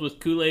 filled with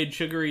Kool-Aid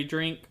sugary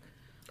drink.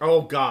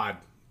 Oh, God.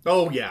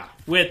 Oh, yeah.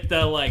 With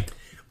the,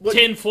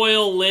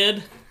 tinfoil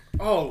lid.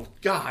 Oh,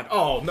 God.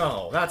 Oh,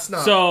 no. That's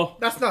not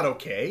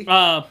okay.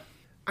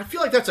 I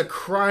feel like that's a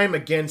crime I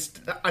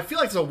feel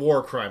like it's a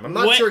war crime. I'm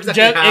not sure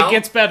exactly how. It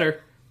gets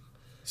better.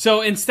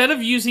 So instead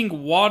of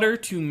using water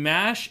to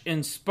mash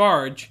and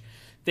sparge,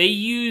 they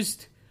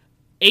used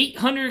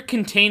 800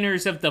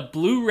 containers of the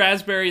blue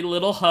raspberry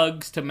Little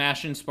Hugs to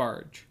mash and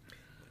sparge.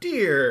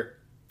 Dear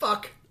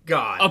fuck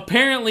God.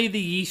 Apparently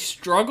the yeast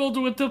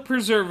struggled with the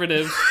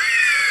preservatives,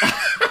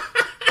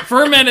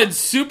 fermented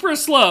super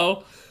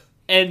slow,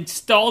 and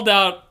stalled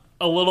out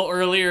a little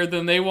earlier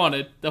than they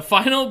wanted. The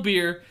final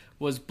beer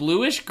was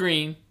bluish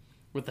green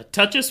with a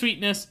touch of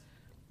sweetness,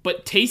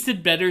 but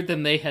tasted better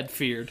than they had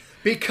feared.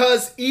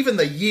 Because even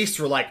the yeast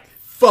were like,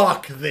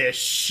 fuck this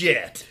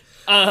shit.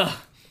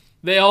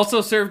 They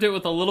also served it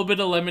with a little bit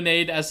of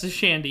lemonade as a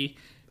shandy,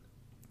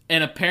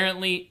 and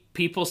apparently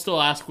people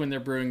still ask when they're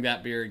brewing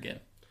that beer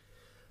again.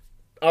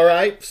 All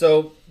right,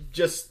 so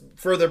just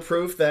further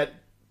proof that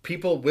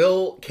people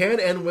can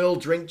and will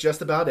drink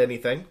just about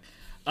anything.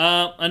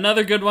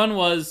 Another good one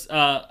was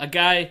a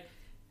guy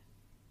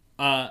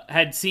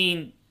had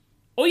seen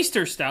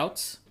oyster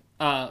stouts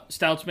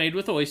made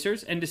with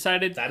oysters, and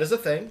decided that is a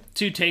thing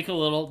to take a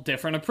little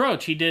different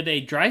approach. He did a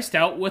dry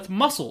stout with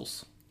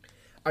mussels.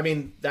 I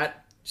mean,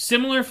 that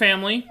similar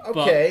family.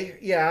 Okay,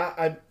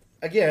 yeah.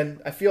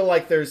 I feel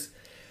like there's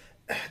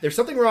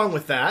something wrong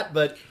with that,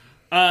 but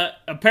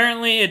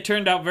apparently it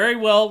turned out very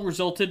well.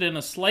 Resulted in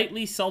a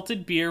slightly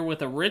salted beer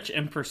with a rich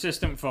and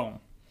persistent foam.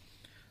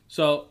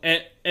 So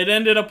it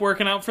ended up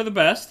working out for the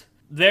best.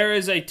 There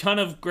is a ton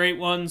of great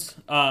ones.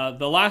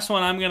 The last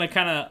one I'm going to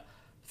kind of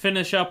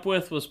finish up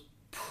with was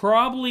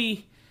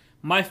probably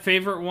my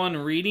favorite one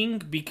reading,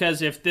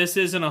 because if this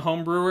isn't a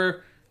home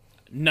brewer,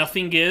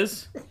 nothing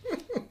is.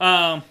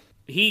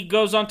 He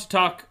goes on to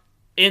talk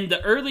in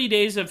the early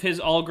days of his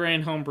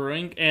all-grain home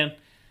brewing, and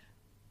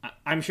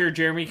I'm sure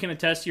Jeremy can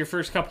attest, your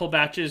first couple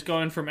batches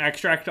going from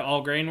extract to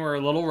all-grain were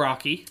a little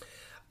rocky.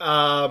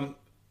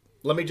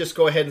 Let me just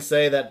go ahead and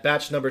say that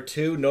batch number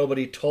 2,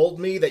 nobody told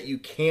me that you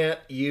can't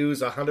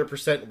use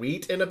 100%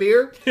 wheat in a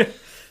beer.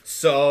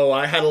 So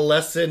I had a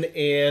lesson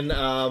in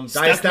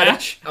Stuck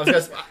mash?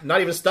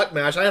 Not even stuck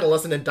mash. I had a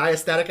lesson in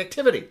diastatic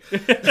activity.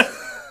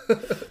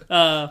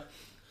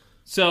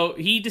 So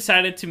he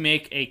decided to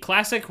make a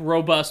classic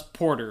robust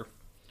porter.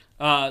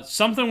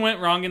 Something went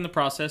wrong in the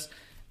process,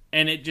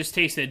 and it just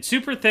tasted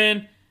super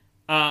thin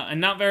and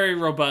not very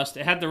robust.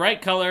 It had the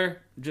right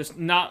color, just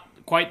not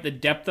quite the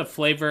depth of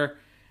flavor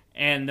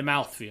and the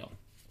mouthfeel.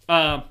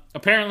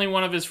 Apparently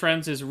one of his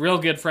friends is a real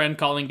good friend,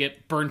 calling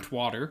it burnt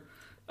water.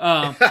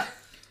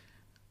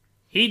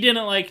 He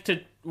didn't like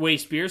to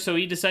waste beer, so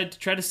he decided to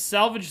try to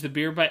salvage the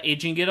beer by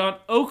aging it on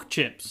oak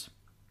chips.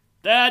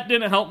 That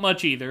didn't help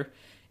much either.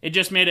 It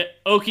just made it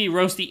oaky,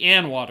 roasty,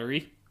 and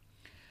watery.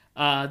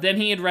 Then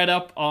he had read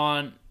up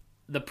on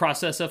the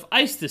process of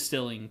ice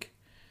distilling.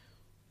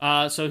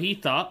 So he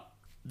thought,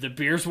 the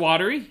beer's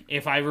watery.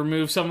 If I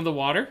remove some of the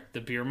water,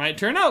 the beer might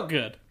turn out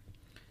good.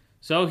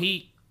 So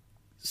he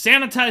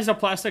sanitized a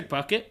plastic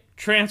bucket,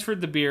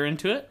 transferred the beer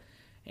into it,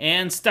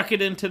 and stuck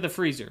it into the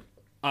freezer.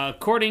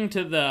 According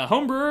to the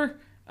homebrewer,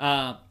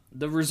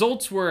 The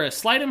results were a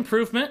slight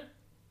improvement.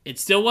 It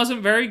still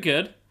wasn't very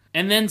good.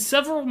 And then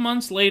several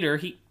months later,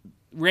 he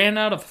ran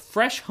out of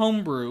fresh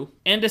homebrew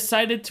and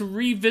decided to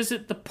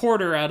revisit the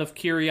porter out of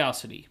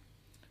curiosity.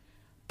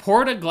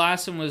 Poured a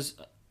glass and was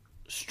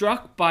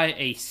struck by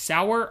a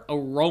sour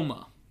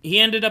aroma. He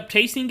ended up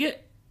tasting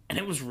it, and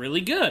it was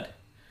really good.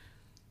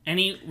 And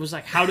he was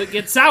like, how'd it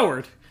get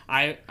soured?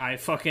 I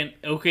fucking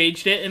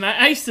oak-aged it, and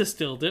I ice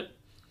distilled it.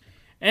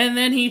 And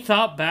then he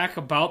thought back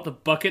about the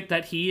bucket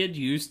that he had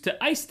used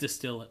to ice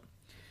distill it.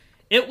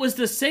 It was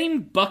the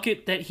same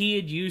bucket that he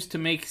had used to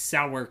make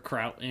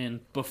sauerkraut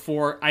in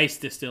before ice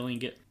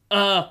distilling it.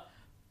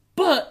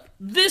 But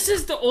this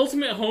is the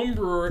ultimate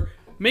homebrewer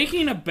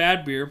making a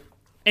bad beer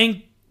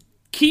and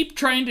keep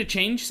trying to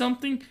change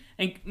something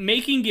and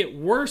making it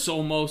worse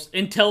almost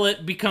until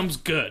it becomes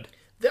good.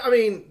 I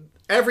mean,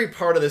 every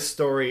part of this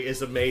story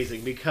is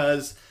amazing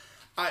because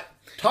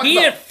he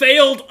had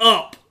failed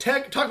up.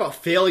 Talk about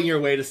failing your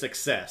way to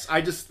success.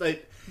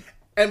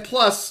 And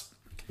plus,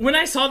 when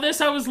I saw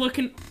this, I was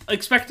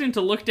expecting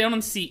to look down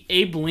and see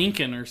Abe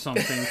Lincoln or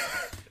something.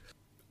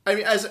 I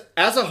mean, as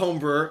a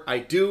homebrewer, I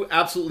do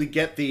absolutely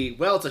get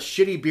it's a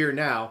shitty beer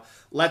now.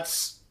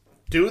 Let's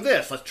do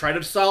this. Let's try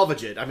to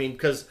salvage it. I mean,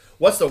 because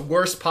what's the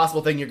worst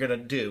possible thing you're going to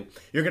do?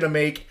 You're going to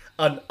make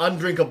an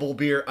undrinkable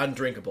beer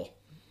undrinkable.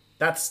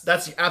 That's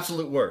the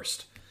absolute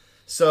worst.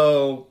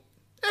 So,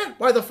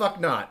 why the fuck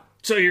not?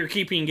 So you're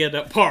keeping it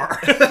at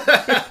par.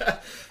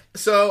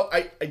 So,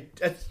 I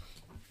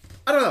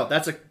don't know.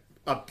 That's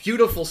a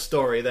beautiful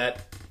story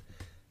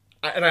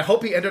and I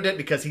hope he entered it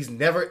because he's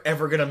never,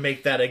 ever going to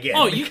make that again.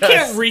 Oh, you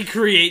can't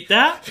recreate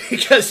that.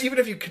 Because even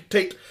if you could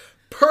take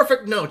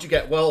perfect notes, you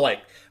get, all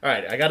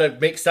right, I got to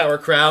make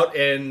sauerkraut,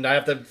 and I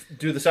have to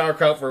do the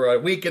sauerkraut for a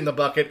week in the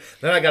bucket.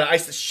 Then I got to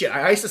ice the shit.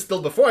 I ice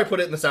distilled before I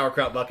put it in the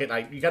sauerkraut bucket.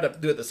 You got to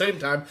do it at the same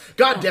time.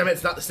 God damn it,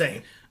 it's not the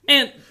same.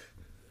 And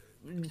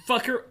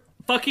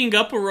fucking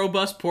up a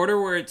robust porter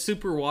where it's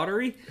super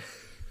watery.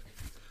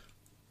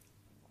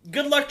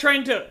 Good luck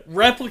trying to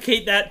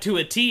replicate that to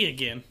a T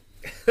again.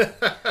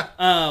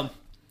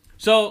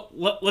 So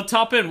let's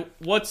hop in.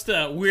 What's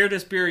the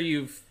weirdest beer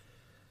you've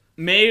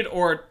made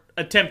or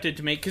attempted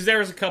to make? Because there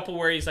was a couple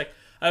where he's like,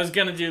 I was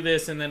going to do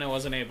this and then I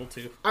wasn't able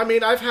to. I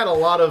mean, I've had a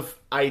lot of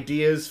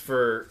ideas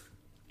for...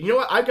 You know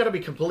what? I've got to be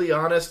completely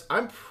honest.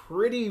 I'm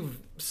pretty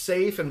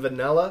safe and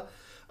vanilla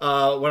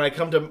when I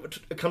come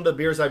to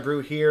beers I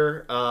brew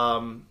here.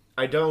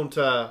 I don't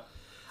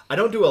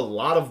do a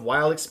lot of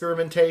wild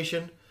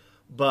experimentation,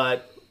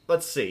 but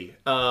let's see.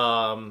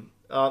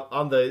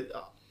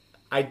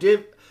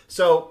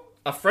 So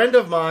a friend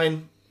of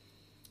mine,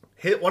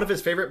 one of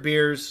his favorite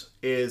beers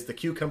is the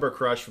Cucumber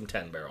Crush from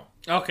 10 Barrel.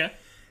 Okay.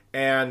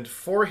 And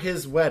for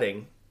his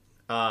wedding,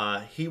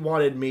 he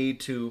wanted me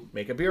to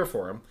make a beer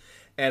for him.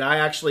 And I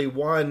actually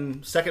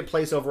won second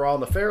place overall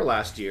in the fair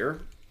last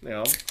year,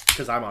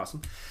 because I'm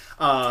awesome.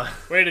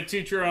 Way to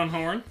toot your own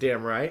horn.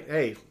 Damn right.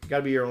 Hey, you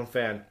gotta be your own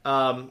fan.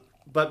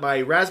 But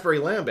my Raspberry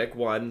Lambic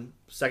won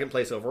second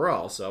place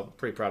overall, so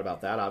pretty proud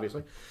about that,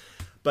 obviously.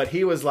 But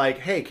he was like,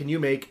 hey, can you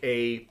make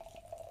a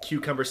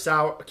cucumber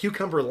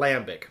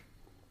lambic?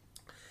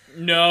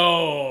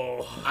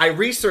 No. I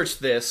researched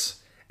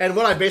this, and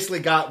what I basically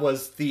got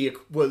was the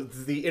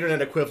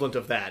internet equivalent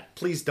of that.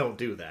 Please don't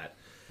do that.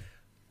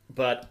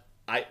 But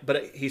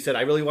he said,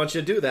 I really want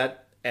you to do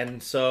that.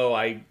 And so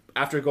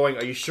after going,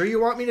 are you sure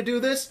you want me to do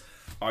this?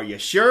 Are you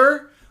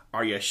sure?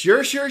 Are you sure?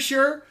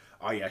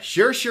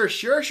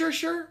 Are you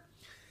sure?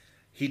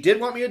 He did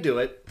want me to do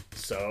it,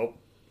 so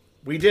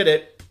we did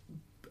it.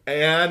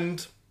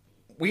 And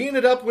we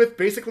ended up with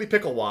basically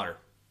pickle water,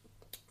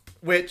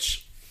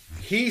 which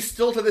he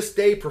still to this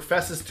day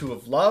professes to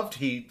have loved.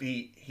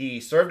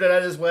 He served it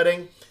at his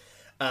wedding,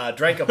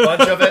 drank a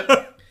bunch of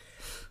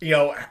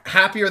it,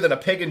 happier than a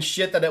pig in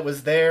shit that it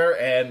was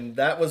there, and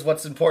that was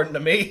what's important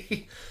to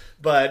me.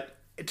 But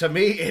to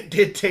me, it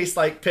did taste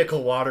like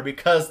pickle water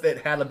because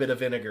it had a bit of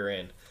vinegar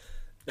in.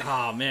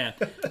 Oh, man.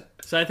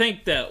 So I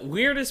think the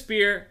weirdest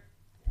beer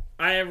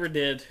I ever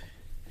did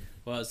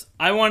was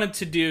I wanted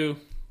to do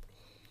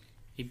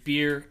a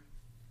beer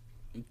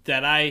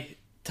that I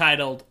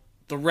titled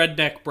the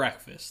Redneck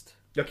Breakfast.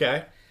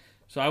 Okay.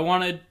 So I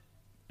wanted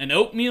an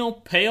oatmeal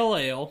pale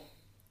ale,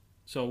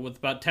 so with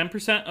about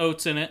 10%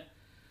 oats in it,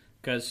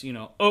 because,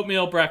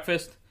 oatmeal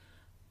breakfast,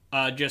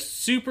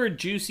 just super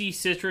juicy,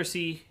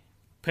 citrusy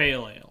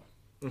pale ale.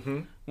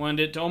 Mm-hmm.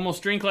 Wanted it to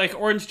almost drink like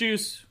orange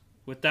juice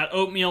with that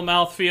oatmeal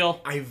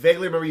mouthfeel. I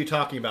vaguely remember you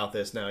talking about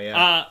this now,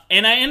 yeah.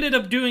 And I ended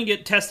up doing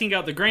it, testing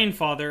out the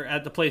Grainfather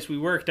at the place we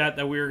worked at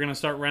that we were going to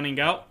start running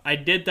out. I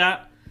did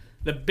that.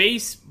 The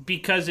base,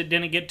 because it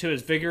didn't get to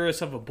as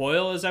vigorous of a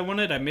boil as I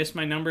wanted, I missed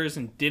my numbers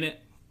and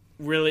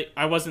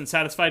I wasn't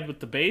satisfied with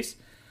the base.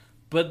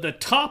 But the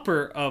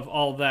topper of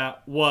all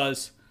that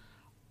was,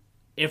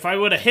 if I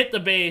would have hit the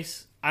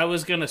base, I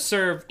was going to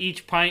serve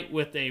each pint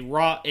with a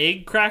raw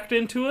egg cracked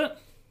into it.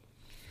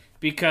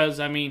 Because,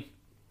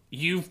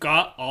 you've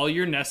got all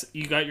your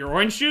you got your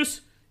orange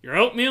juice, your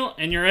oatmeal,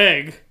 and your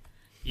egg.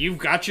 You've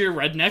got your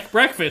redneck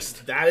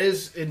breakfast. That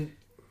is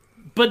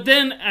But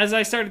then, as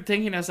I started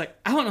thinking, I was like,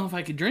 I don't know if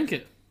I could drink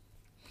it.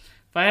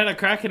 If I had to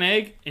crack an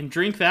egg and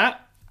drink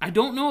that, I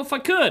don't know if I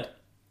could.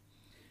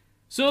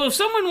 So if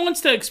someone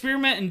wants to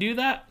experiment and do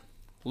that,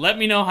 let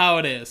me know how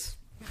it is.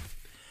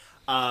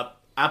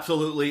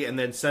 Absolutely, and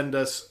then send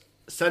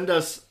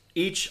us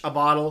each a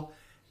bottle,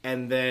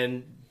 and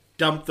then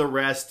dump the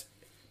rest.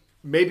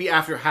 Maybe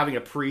after having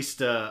a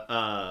priest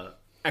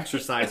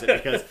exercise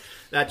it, because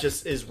that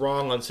just is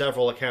wrong on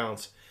several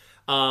accounts.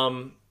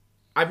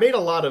 I made a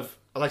lot of,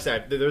 like I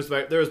said, there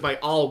was my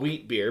all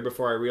wheat beer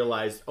before I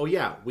realized, oh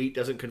yeah, wheat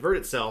doesn't convert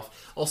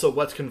itself. Also,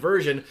 what's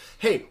conversion?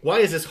 Hey,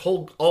 why does this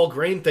whole all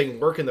grain thing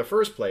work in the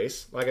first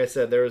place? Like I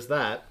said, there was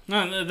that.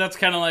 That's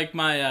kind of like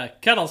my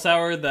kettle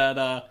sour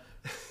that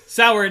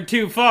soured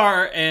too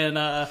far and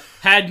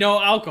had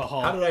no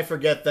alcohol. How did I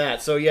forget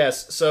that? So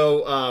yes,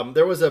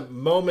 there was a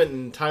moment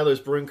in Tyler's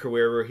brewing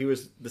career where he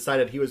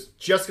decided he was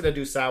just going to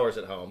do sours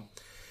at home,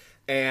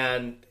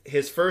 and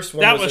his first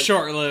one was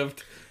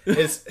short-lived.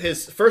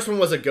 His first one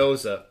was a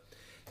Goza,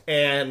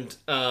 and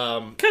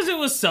because it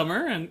was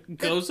summer and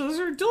Gozas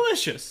are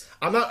delicious.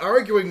 I'm not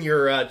arguing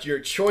your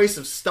choice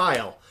of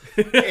style.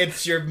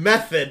 It's your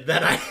method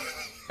that I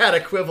had a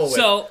quibble with.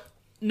 So,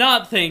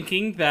 not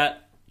thinking that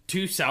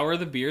to sour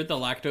the beer, the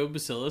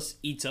lactobacillus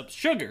eats up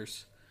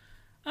sugars.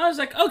 I was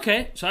like,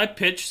 okay, so I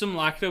pitched some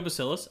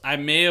lactobacillus. I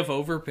may have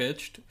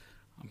overpitched.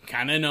 I'm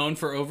kind of known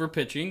for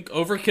overpitching.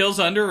 Overkill's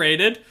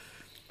underrated.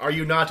 Are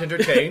you not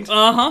entertained?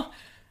 Uh-huh.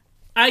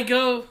 I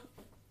go,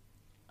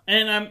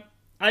 and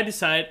I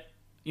decide,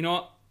 you know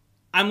what,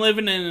 I'm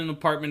living in an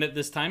apartment at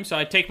this time, so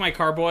I take my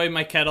carboy,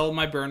 my kettle,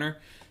 my burner,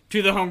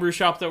 to the homebrew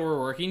shop that we're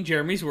working.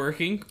 Jeremy's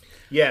working.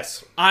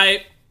 Yes.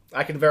 I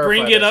can verify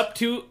bring this. it up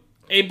to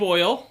a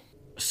boil.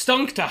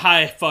 Stunk to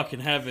high fucking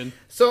heaven.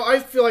 So I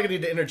feel like I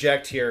need to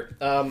interject here.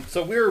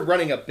 So we're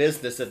running a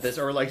business at this,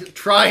 or like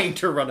trying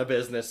to run a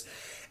business.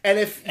 And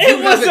if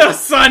it was a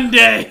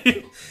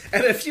Sunday,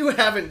 and if you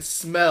haven't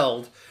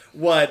smelled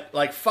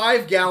like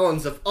 5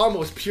 gallons of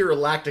almost pure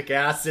lactic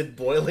acid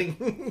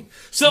boiling.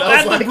 So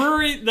at the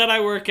brewery that I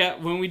work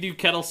at, when we do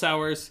kettle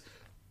sours,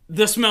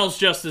 the smell's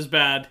just as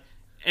bad,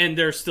 and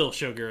there's still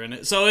sugar in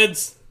it. So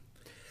it's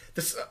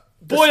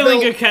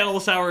boiling a kettle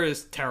sour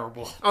is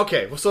terrible.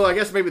 Okay, well, so I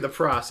guess maybe the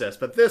process,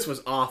 but this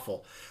was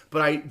awful.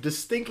 But I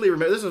distinctly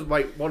remember, this was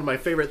one of my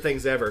favorite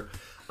things ever.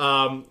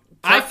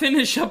 I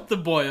finish up the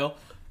boil.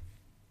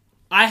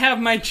 I have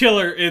my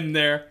chiller in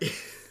there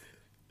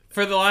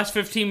for the last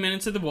 15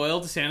 minutes of the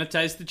boil to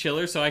sanitize the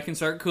chiller so I can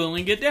start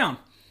cooling it down.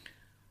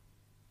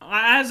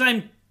 As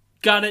I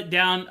got it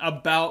down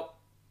about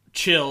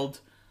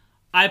chilled,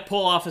 I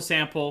pull off a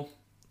sample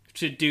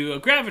to do a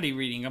gravity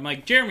reading. I'm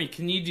like, Jeremy,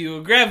 can you do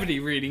a gravity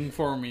reading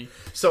for me?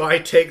 So I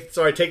take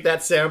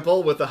that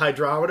sample with the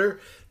hydrometer,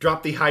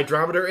 drop the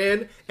hydrometer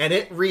in, and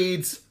it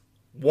reads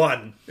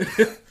 1.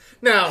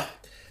 Now,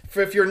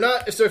 if you're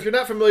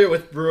not familiar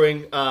with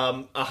brewing,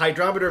 a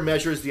hydrometer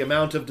measures the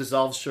amount of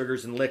dissolved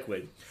sugars in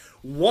liquid.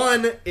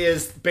 1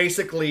 is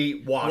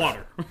basically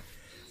water.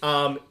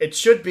 It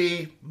should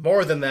be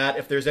more than that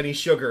if there's any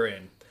sugar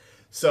in.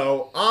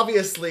 So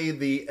obviously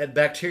the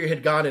bacteria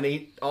had gone and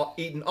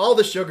eaten all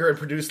the sugar and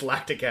produced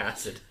lactic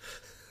acid.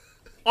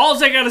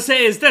 All I gotta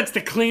say is that's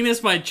the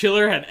cleanest my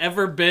chiller had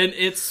ever been.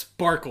 It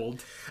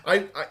sparkled.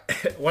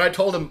 When I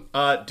told him,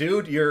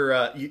 dude,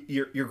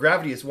 your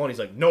gravity is 1, he's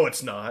like, no,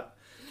 it's not.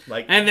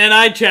 And then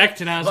I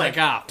checked and I was like,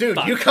 dude,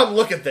 fuck. You come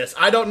look at this.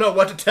 I don't know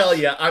what to tell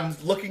you. I'm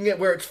looking at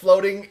where it's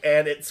floating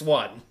and it's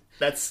 1.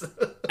 That's.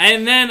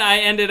 And then I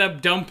ended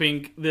up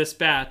dumping this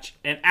batch,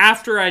 and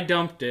after I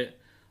dumped it,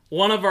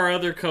 one of our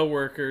other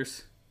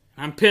coworkers,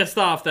 I'm pissed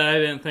off that I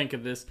didn't think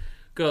of this,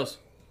 goes,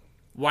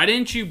 why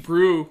didn't you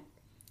brew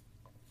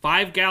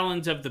 5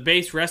 gallons of the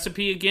base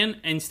recipe again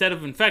instead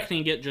of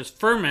infecting it, just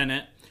ferment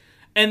it,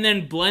 and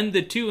then blend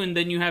the 2, and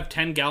then you have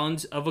 10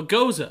 gallons of a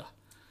Goza.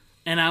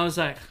 And I was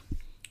like,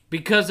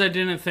 because I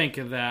didn't think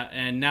of that,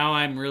 and now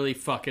I'm really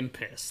fucking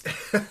pissed.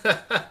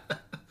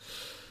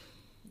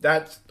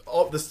 That's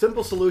the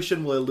simple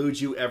solution will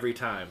elude you every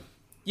time.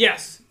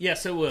 Yes,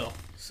 it will.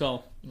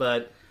 So,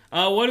 but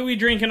what are we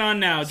drinking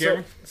on now,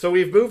 Jeremy? So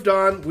we've moved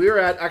on. We're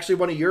at actually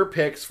one of your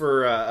picks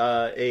for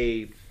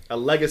a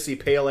legacy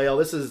pale ale.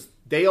 This is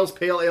Dale's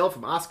Pale Ale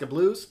from Oskar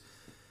Blues,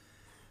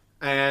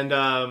 and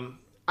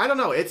I don't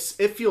know. It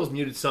feels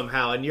muted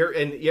somehow, and you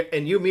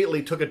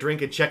immediately took a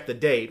drink and checked the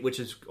date, which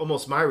is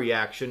almost my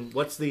reaction.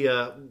 What's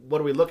the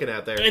what are we looking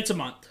at there? It's a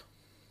month.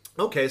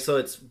 Okay, so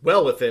it's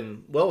well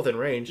within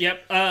range.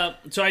 Yep.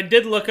 So I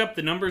did look up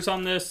the numbers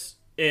on this.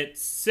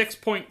 It's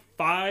 6.5%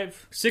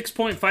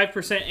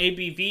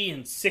 ABV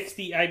and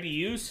 60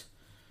 IBUs.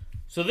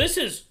 So this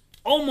is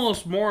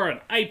almost more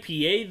an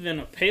IPA than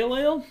a pale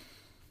ale.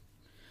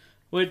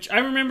 Which I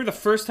remember the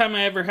first time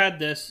I ever had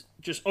this,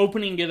 just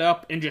opening it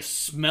up and just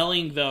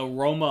smelling the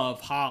aroma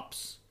of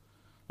hops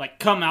like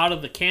come out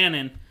of the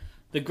can.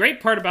 The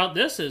great part about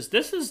this is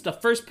the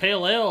first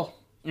pale ale,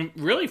 and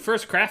really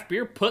first craft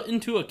beer put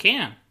into a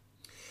can.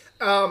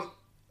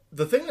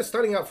 The thing that's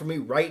starting out for me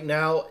right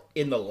now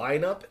in the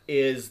lineup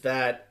is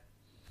that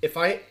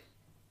a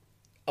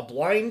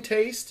blind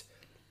taste,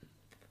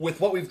 with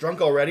what we've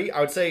drunk already, I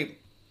would say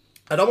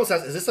I'd almost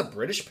ask, is this a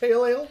British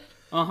pale ale?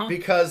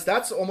 Because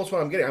that's almost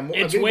what I'm getting.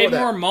 It's getting way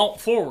more malt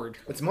forward.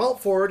 It's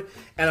malt forward,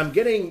 and I'm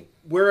getting,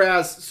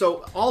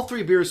 so all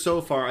three beers so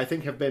far, I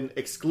think, have been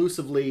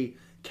exclusively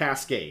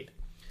Cascade,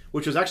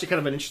 which was actually kind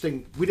of an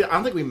interesting, I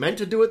don't think we meant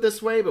to do it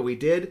this way, but we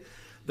did.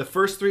 The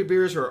first three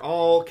beers are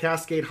all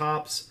Cascade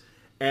hops,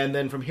 and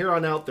then from here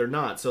on out, they're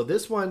not. So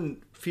this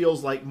one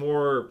feels like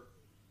more,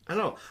 I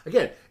don't know,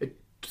 again, it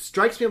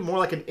strikes me more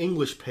like an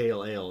English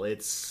pale ale.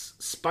 It's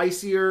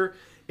spicier,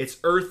 it's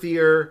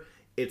earthier,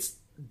 it's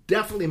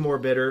definitely more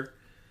bitter.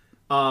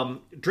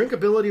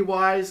 Drinkability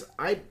wise,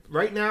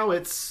 right now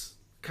it's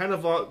kind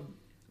of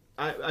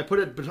I put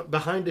it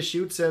behind the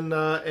chutes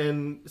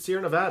in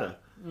Sierra Nevada.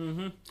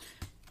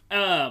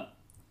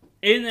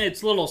 In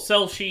its little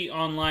sell sheet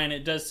online,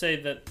 it does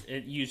say that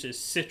it uses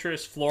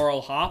citrus floral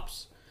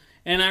hops,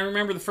 and I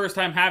remember the first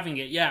time having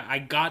it. Yeah, I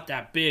got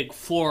that big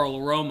floral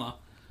aroma,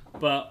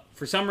 but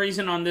for some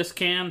reason on this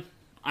can,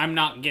 I'm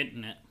not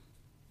getting it.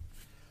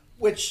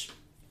 Which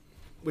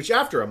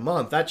after a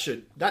month,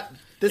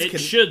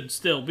 should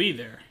still be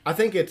there. I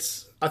think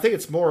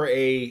it's more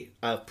a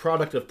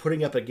product of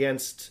putting up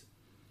against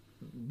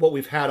what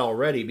we've had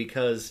already,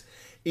 because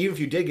even if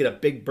you did get a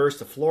big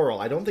burst of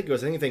floral, I don't think it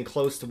was anything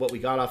close to what we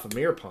got off of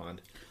Mirror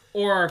Pond.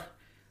 Or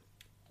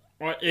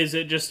is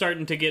it just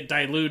starting to get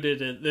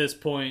diluted at this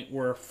point?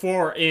 We're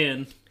 4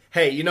 in.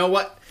 Hey, you know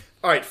what?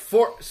 All right,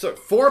 four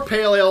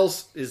pale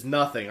ales is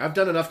nothing. I've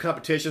done enough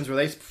competitions where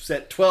they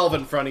set 12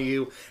 in front of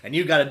you, and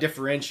you got to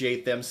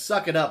differentiate them.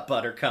 Suck it up,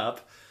 Buttercup.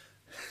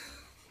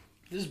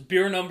 This is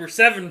beer number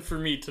 7 for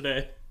me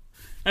today.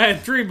 I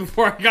had 3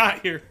 before I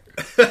got here.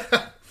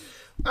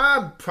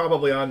 I'm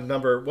probably on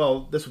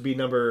this would be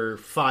number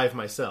 5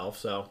 myself.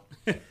 So,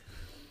 all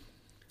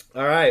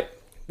right.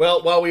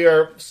 Well, while we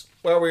are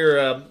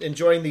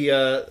enjoying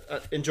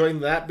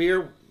that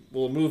beer,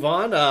 we'll move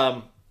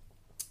on.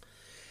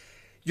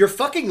 Your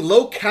fucking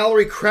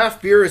low-calorie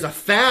craft beer is a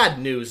fad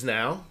news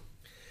now.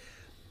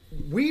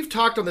 We've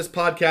talked on this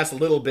podcast a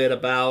little bit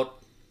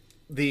about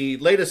the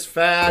latest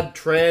fad,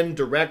 trend,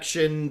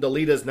 direction, the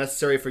leaders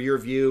necessary for your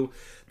view,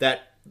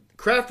 that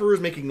craft brewers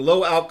making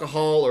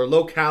low-alcohol or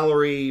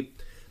low-calorie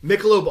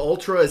Michelob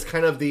Ultra is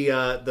kind of the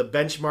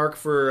benchmark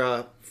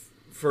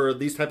for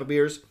these type of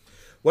beers.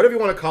 Whatever you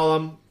want to call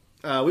them.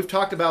 We've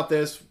talked about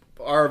this,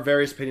 our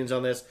various opinions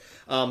on this.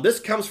 This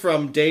comes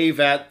from Dave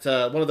at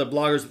one of the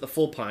bloggers at the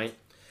Full Pint.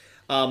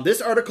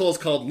 This article is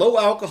called "Low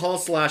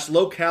Alcohol /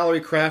 Low Calorie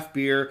Craft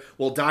Beer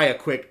Will Die a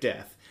Quick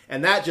Death,"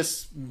 and that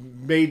just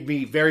made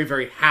me very,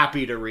 very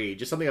happy to read.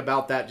 Just something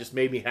about that just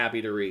made me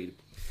happy to read.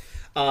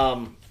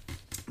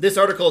 This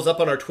article is up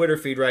on our Twitter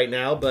feed right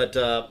now,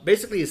 but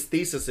basically his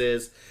thesis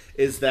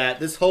is that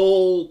this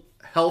whole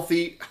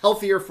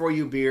healthier for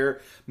you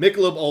beer,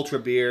 Michelob Ultra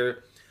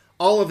beer,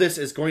 all of this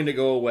is going to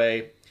go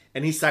away,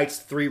 and he cites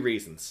 3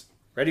 reasons.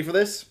 Ready for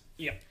this?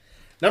 Yeah.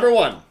 Number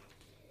 1.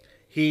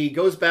 He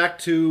goes back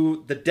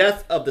to the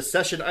death of the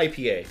Session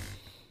IPA.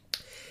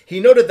 He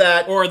noted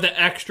that... Or the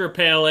Extra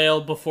Pale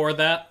Ale before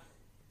that.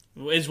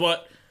 Is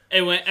what...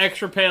 It went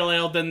Extra Pale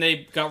Ale, then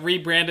they got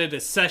rebranded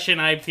as Session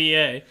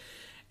IPA.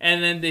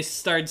 And then they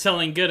started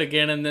selling good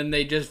again, and then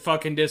they just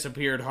fucking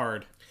disappeared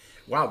hard.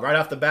 Wow, right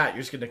off the bat,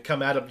 you're just going to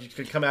come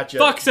at you.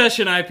 Fuck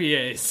Session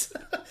IPAs.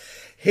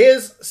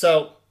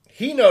 So,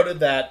 he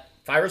noted that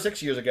 5 or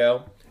 6 years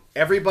ago,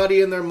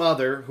 everybody and their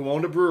mother who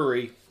owned a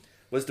brewery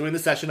was doing the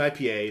Session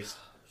IPAs,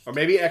 or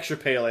maybe Extra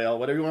Pale Ale,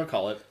 whatever you want to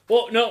call it.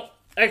 Well, no,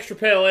 Extra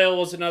Pale Ale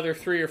was another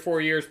 3 or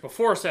 4 years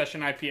before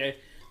Session IPA.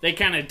 They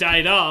kind of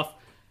died off,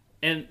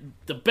 and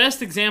the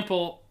best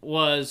example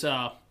was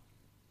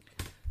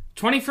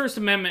 21st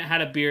Amendment had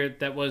a beer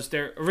that was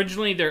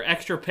originally their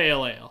Extra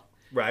Pale Ale.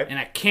 Right. And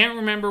I can't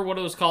remember what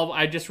it was called.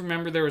 I just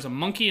remember there was a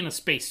monkey in a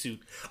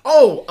spacesuit.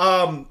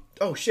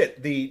 Oh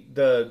shit,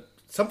 the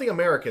something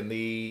American,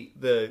 the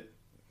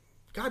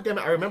God damn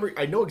it,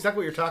 I know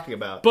exactly what you're talking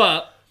about.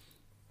 But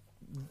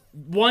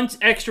once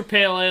Extra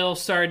Pale Ale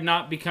started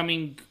not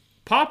becoming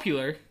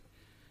popular,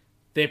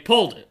 they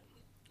pulled it.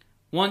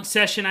 Once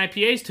Session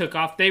IPAs took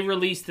off, they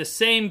released the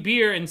same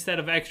beer instead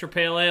of Extra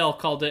Pale Ale,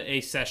 called it a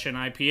Session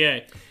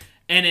IPA.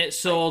 And it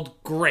sold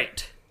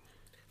great.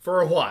 For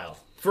a while.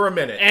 For a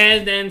minute.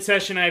 And then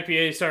Session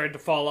IPA started to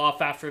fall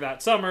off after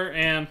that summer,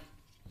 and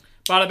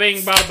bada bing,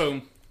 bada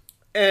boom.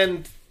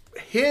 And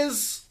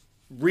his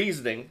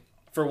reasoning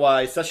for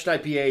why Session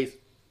IPA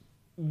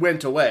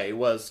went away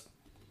was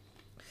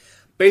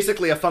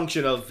basically a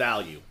function of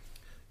value.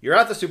 You're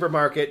at the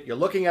supermarket, you're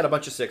looking at a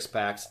bunch of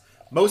 6-packs.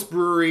 Most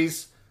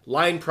breweries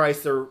line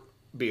price their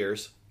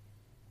beers.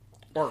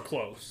 Or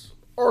close.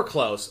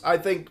 I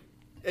think,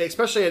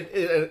 especially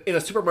in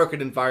a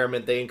supermarket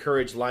environment, they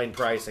encourage line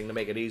pricing to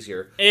make it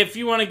easier. If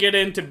you want to get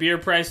into beer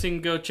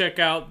pricing, go check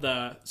out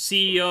the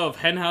CEO of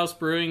Henhouse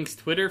Brewing's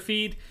Twitter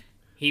feed.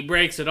 He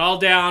breaks it all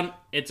down.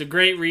 It's a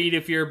great read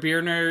if you're a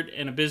beer nerd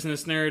and a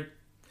business nerd.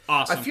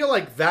 awesome. I feel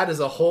like that is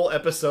a whole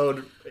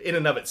episode in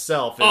and of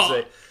itself.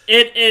 I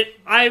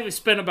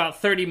spent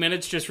about 30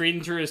 minutes just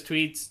reading through his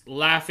tweets,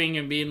 laughing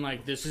and being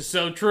like, this is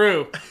so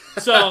true.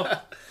 So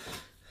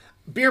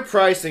beer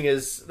pricing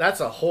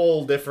that's a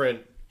whole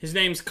different. His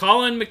name's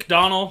Colin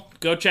McDonald.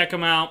 Go check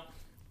him out.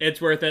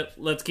 It's worth it.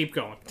 Let's keep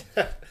going.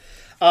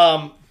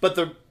 But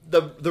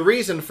the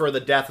reason for the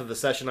death of the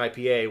Session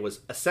IPA was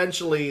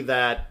essentially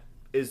that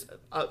is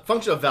a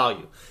function of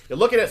value. You're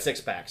looking at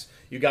 6-packs.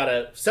 You got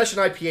a Session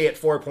IPA at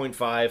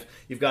 4.5.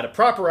 You've got a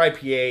proper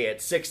IPA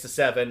at 6 to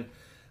 7.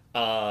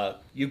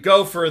 You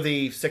go for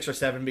the 6 or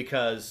 7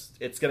 because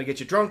it's going to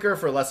get you drunker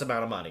for less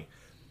amount of money.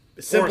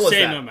 Simple or as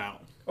same that. amount.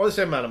 Or the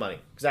same amount of money.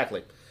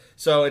 Exactly.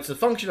 So it's a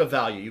function of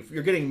value.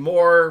 You're getting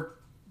more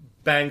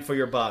bang for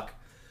your buck.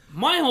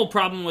 My whole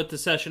problem with the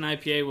Session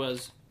IPA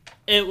was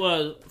it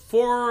was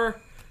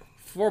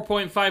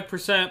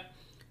 4.5%,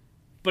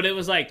 but it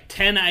was like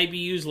 10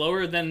 IBUs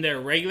lower than their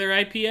regular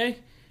IPA.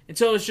 And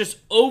so it was just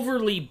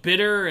overly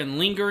bitter and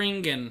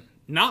lingering and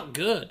not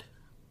good.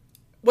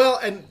 Well,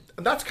 and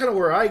that's kind of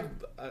where I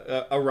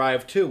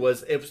arrived too.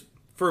 Was it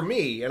for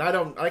me? And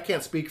I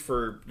can't speak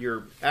for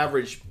your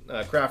average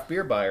craft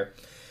beer buyer,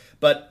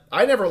 but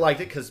I never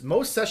liked it because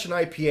most Session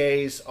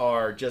IPAs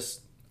are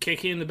just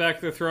kick you in the back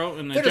of the throat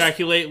and They're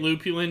ejaculate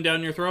lupulin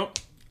down your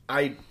throat.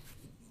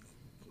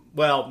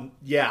 Well,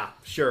 yeah,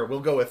 sure, we'll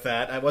go with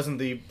that. I wasn't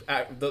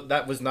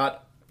that was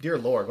not. Dear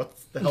Lord, what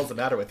the hell's the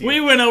matter with you?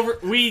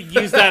 We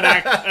used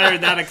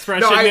that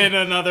expression in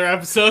another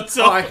episode.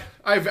 So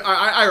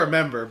I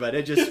remember, but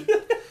it just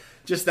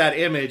that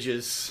image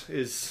is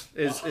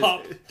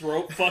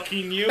throat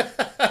fucking you.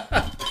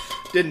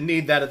 Didn't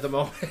need that at the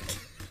moment.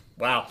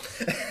 Wow.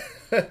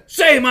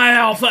 Say my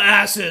alpha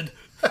acid.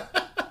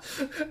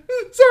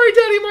 Sorry,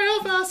 Daddy, my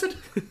alpha acid.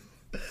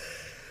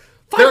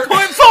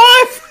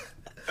 5.5.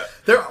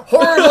 They're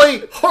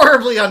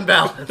horribly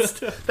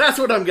unbalanced. That's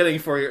what I'm getting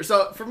for you.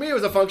 So for me, it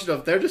was a function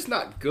of they're just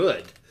not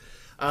good.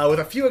 With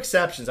a few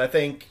exceptions, I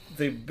think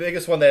the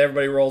biggest one that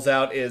everybody rolls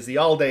out is the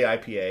All Day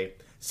IPA.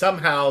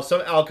 Somehow,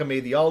 some alchemy,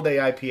 the All Day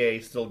IPA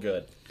is still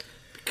good.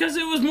 Because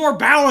it was more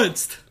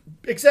balanced.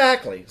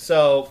 Exactly.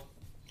 So,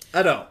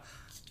 I don't know.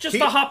 Just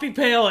a hoppy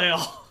pale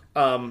ale.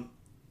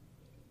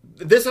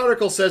 This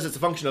article says it's a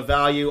function of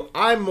value.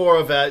 I'm more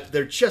of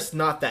they're just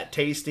not that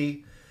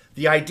tasty.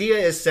 The idea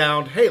is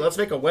sound. Hey, let's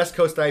make a West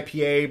Coast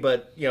IPA,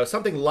 but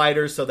something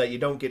lighter so that you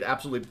don't get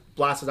absolutely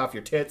blasted off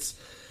your tits.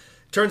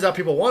 Turns out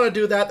people want to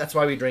do that. That's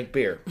why we drink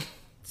beer.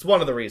 It's one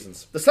of the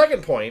reasons. The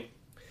second point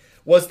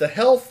was the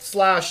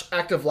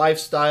health/active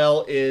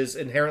lifestyle is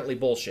inherently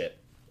bullshit.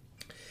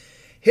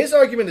 His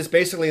argument is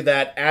basically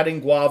that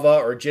adding guava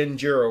or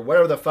ginger or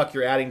whatever the fuck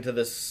you're adding to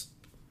this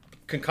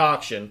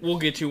concoction. We'll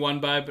get you one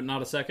by, but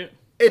not a second.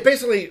 It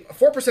basically,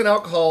 4%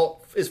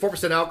 alcohol is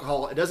 4%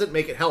 alcohol. It doesn't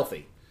make it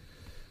healthy.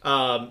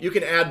 You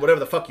can add whatever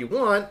the fuck you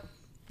want.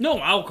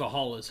 No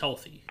alcohol is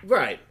healthy.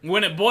 Right.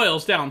 When it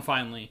boils down,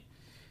 finally.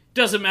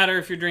 Doesn't matter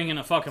if you're drinking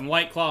a fucking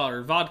White Claw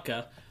or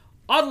vodka.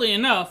 Oddly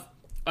enough,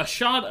 a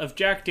shot of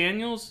Jack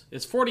Daniels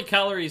is 40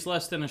 calories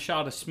less than a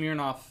shot of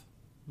Smirnoff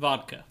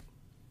vodka.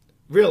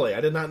 Really?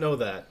 I did not know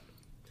that.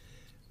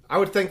 I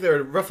would think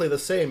they're roughly the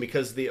same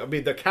because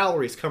the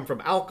calories come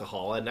from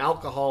alcohol, and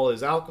alcohol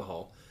is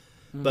alcohol.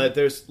 Mm-hmm. But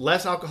there's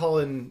less alcohol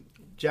in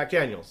Jack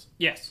Daniels.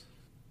 Yes.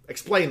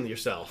 Explain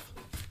yourself.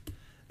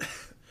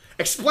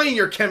 Explain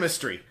your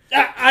chemistry.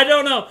 I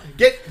don't know.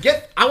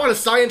 I want a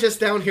scientist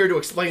down here to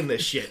explain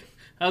this shit.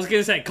 I was going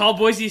to say, call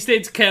Boise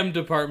State's chem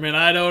department.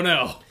 I don't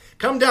know.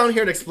 Come down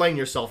here and explain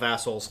yourself,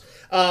 assholes.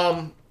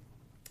 But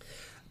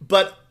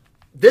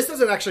this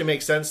doesn't actually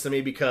make sense to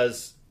me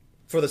because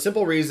for the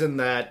simple reason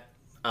that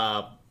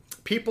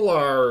people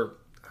are,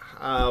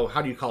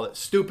 how do you call it,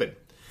 stupid.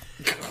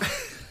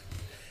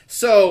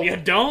 So you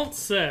don't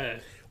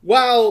say.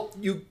 While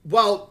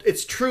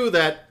it's true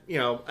that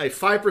a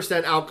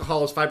 5%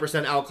 alcohol is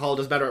 5% alcohol,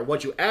 doesn't matter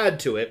what you add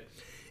to it.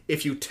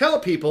 If you tell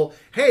people,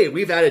 hey,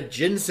 we've added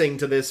ginseng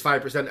to this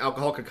 5%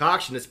 alcohol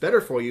concoction, it's better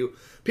for you,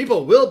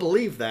 people will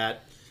believe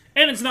that.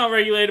 And it's not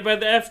regulated by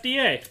the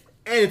FDA.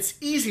 And it's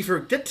easy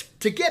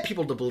to get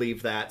people to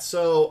believe that.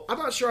 So I'm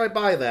not sure I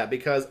buy that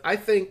because I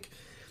think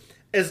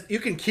as you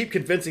can keep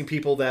convincing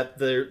people that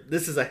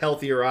this is a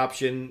healthier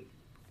option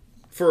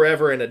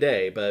forever and a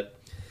day. But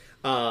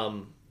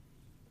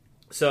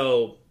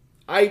so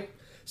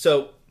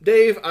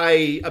Dave,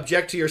 I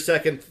object to your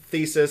second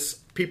thesis.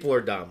 People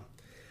are dumb.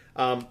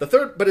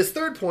 His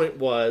third point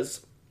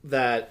was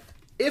that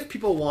if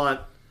people want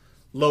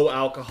low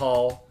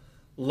alcohol,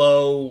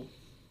 low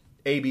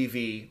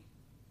ABV,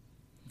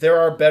 there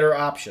are better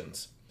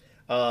options.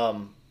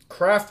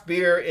 Craft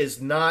beer is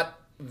not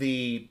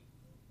the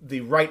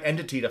right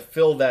entity to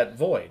fill that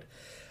void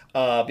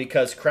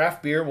because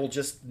craft beer will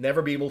just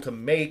never be able to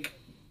make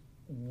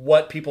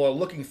what people are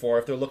looking for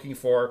if they're looking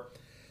for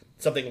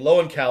something low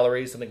in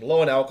calories, something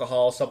low in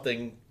alcohol,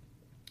 something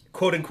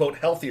quote-unquote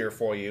healthier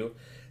for you.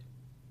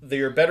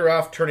 You're better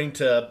off turning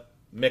to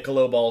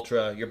Michelob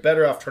Ultra. You're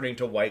better off turning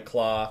to White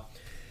Claw.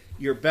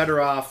 You're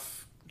better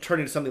off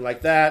turning to something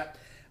like that.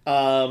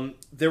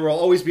 There will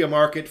always be a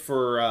market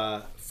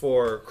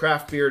for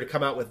craft beer to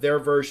come out with their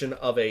version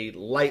of a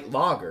light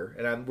lager,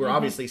 and we're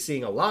obviously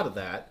seeing a lot of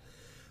that.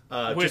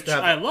 Which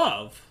I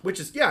love. Which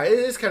is, yeah, it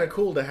is kind of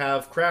cool to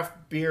have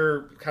craft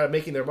beer kind of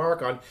making their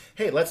mark on,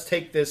 hey, let's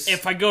take this...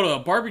 If I go to a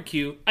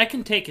barbecue, I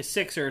can take a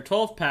 6 or a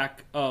 12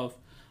 pack of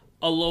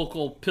a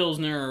local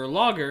Pilsner or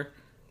lager,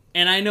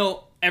 and I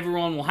know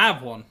everyone will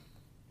have one.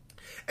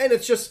 And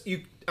it's just,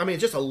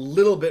 it's just a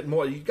little bit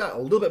more, you got a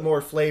little bit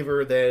more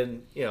flavor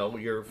than,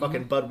 your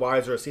fucking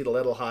Budweiser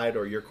Acetyl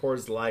or your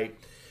Coors Light,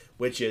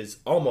 which is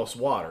almost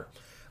water.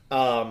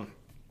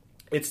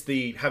 It's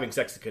the having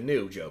sex in a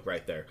canoe joke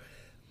right there.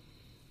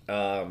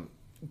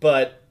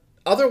 But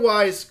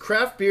otherwise,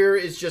 craft beer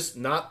is just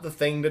not the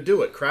thing to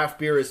do it. Craft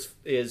beer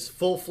is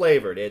full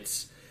flavored.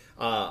 It's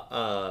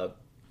full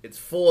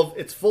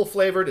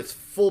flavored. It's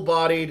full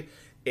bodied.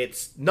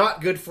 It's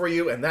not good for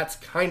you, and that's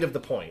kind of the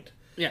point.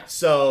 Yeah.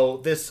 So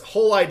this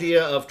whole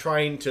idea of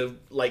trying to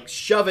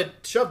shove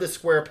this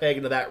square peg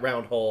into that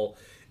round hole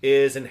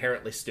is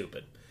inherently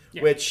stupid.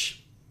 Yeah.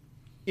 Which,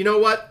 you know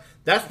what?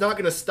 That's not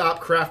going to stop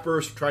craft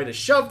brewers from trying to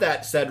shove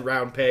that said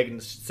round peg in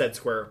said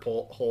square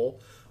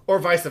hole. Or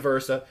vice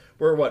versa.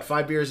 We're,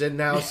 5 beers in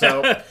now,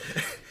 so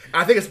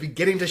I think it's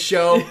beginning to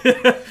show.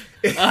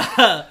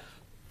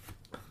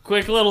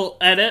 Quick little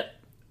edit.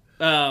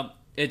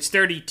 It's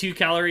 32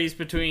 calories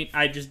between...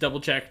 I just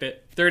double-checked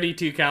it.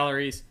 32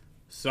 calories.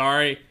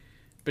 Sorry.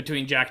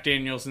 Between Jack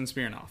Daniels and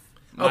Smirnoff.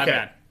 My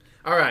bad.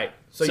 All right.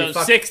 So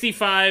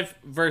 65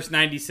 versus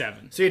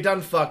 97. So you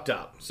done fucked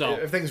up. So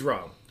everything's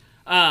wrong.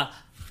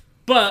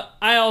 But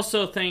I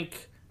also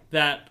think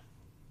that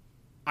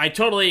I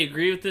totally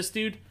agree with this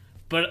dude.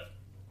 But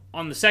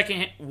on the second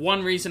hand,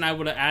 one reason I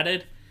would have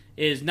added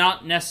is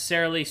not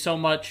necessarily so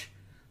much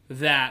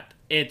that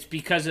it's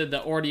because of the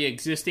already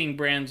existing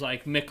brands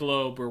like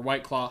Michelob or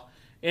White Claw.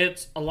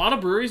 It's a lot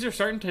of breweries are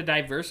starting to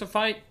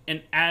diversify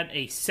and add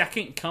a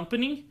second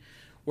company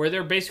where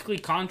they're basically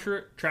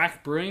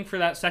contract brewing for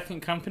that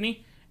second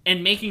company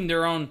and making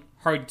their own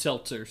hard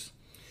seltzers.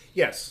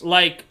 Yes.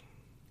 Like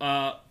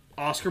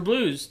Oscar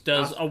Blues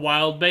does a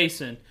Wild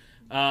Basin.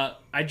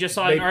 I just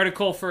saw an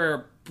article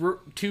for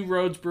Two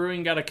Roads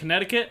Brewing out of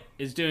Connecticut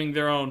is doing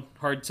their own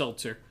hard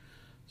seltzer.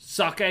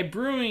 Sockeye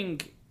Brewing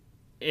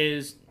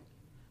is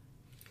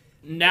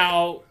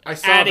now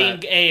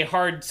adding a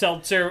hard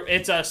seltzer.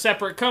 It's a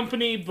separate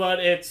company, but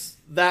it's...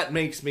 That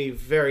makes me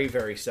very,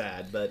 very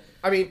sad. But,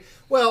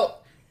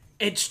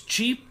 it's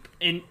cheap,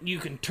 and you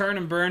can turn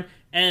and burn.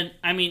 And,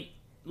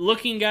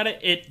 looking at it,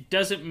 it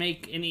doesn't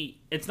make any...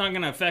 It's not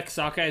going to affect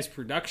Sockeye's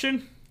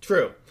production.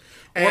 True.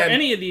 Or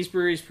any of these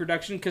breweries'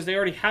 production, because they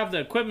already have the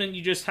equipment.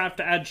 You just have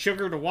to add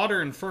sugar to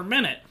water and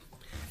ferment it.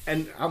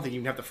 And I don't think you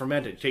even have to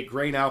ferment it. You take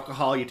grain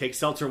alcohol, you take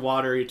seltzer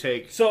water, you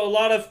take... So a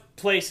lot of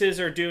places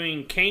are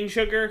doing cane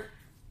sugar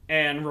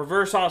and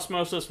reverse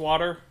osmosis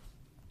water,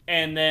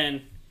 and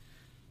then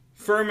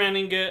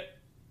fermenting it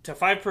to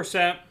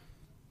 5%,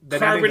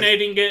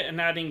 carbonating it, and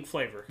adding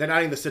flavor. Then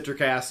adding the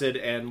citric acid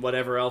and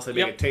whatever else that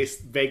make it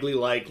taste vaguely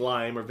like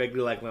lime or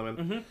vaguely like lemon.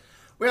 Mm-hmm.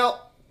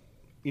 Well,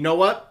 you know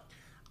what?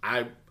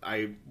 I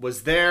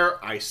was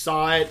there. I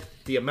saw it.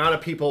 The amount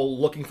of people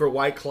looking for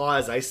White Claw,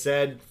 as I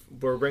said,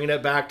 we're bringing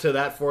it back to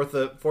that 4th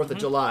of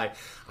July.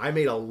 I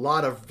made a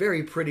lot of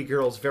very pretty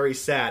girls very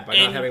sad by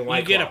not having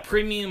White Claw. You get a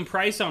premium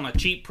price on a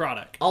cheap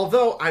product.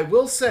 Although, I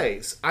will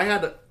say,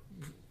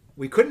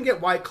 we couldn't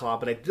get White Claw,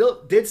 but I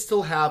did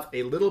still have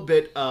a little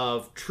bit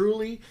of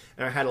Truly,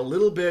 and I had a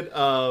little bit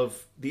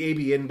of the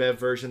AB InBev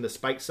version, the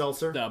Spiked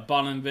Seltzer. The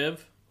Bon and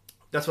Viv.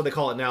 That's what they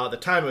call it now. At the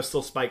time, it was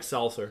still Spiked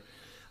Seltzer.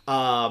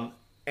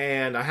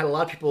 And I had a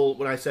lot of people,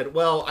 when I said,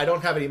 well, I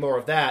don't have any more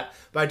of that,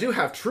 but I do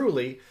have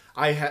Truly,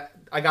 I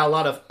got a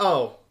lot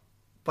of,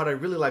 but I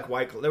really like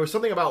White Claw. There was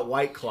something about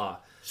White Claw.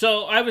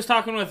 So I was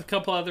talking with a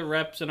couple other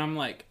reps, and I'm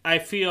like, I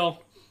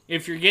feel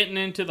if you're getting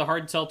into the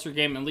hard seltzer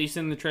game, at least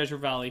in the Treasure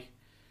Valley,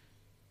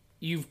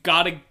 you've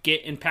got to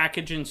get in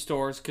package in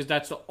stores, because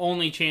that's the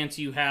only chance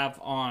you have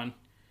on.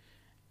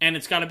 And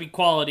it's got to be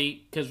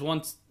quality, because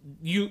once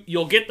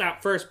you'll get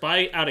that first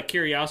bite out of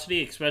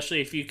curiosity,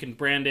 especially if you can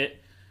brand it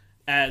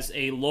as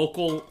a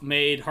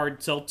local-made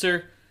hard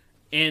seltzer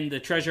in the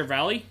Treasure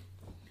Valley.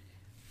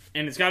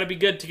 And it's got to be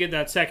good to get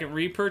that second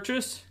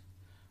repurchase.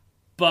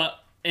 But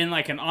in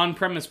like an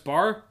on-premise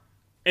bar,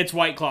 it's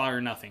White Claw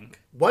or nothing.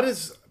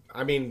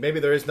 Maybe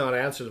there is no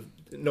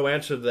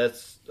answer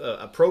that's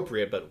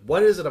appropriate, but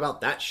what is it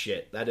about that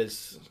shit that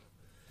is...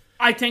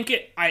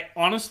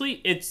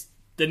 Honestly, it's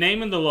the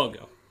name and the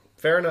logo.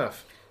 Fair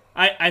enough.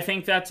 I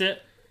think that's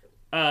it.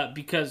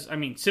 Because,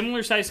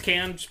 similar size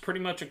cans pretty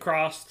much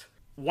across...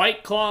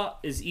 White Claw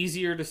is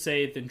easier to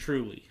say than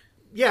Truly.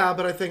 Yeah,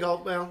 but I think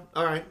all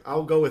right,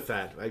 I'll go with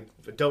that.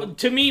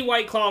 To me,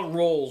 White Claw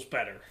rolls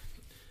better.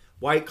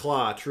 White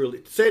Claw,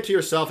 Truly. Say it to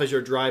yourself as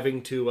you're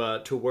driving to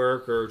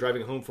work or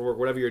driving home from work,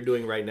 whatever you're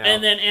doing right now.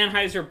 And then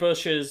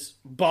Anheuser-Busch's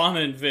Bon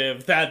and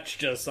Viv, that's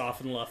just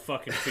off in left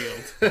fucking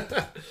field.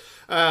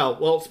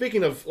 Well,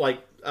 speaking of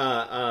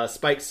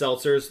spiked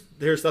seltzers.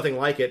 There's nothing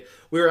like it.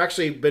 We were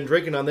actually been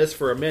drinking on this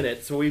for a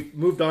minute, so we've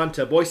moved on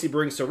to Boise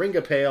Brewing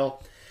Syringa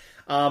Pale.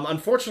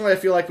 Unfortunately, I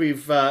feel like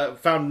we've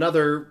found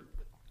another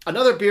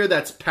beer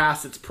that's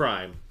past its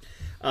prime.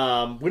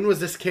 When was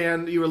this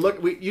can?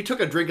 You took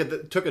a drink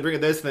of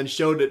this and then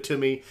showed it to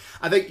me.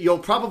 I think you'll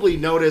probably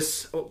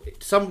notice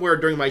somewhere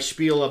during my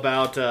spiel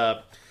about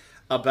the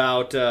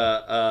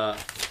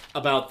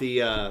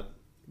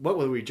what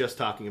were we just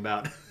talking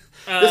about?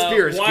 This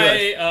beer is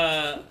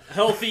good.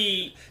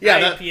 Healthy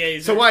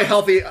IPAs. So why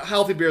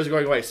healthy beers are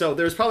going away? So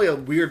there's probably a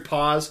weird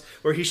pause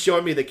where he's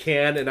showing me the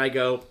can, and I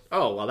go,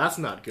 "Oh, well, that's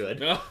not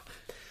good." Oh,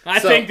 I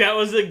think that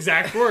was the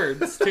exact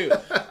words too.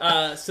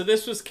 So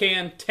this was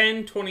can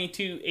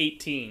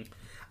 10/22/18.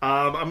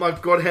 I'm gonna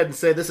go ahead and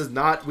say this is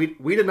not.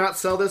 We did not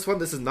sell this one.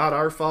 This is not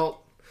our fault.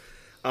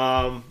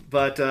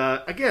 But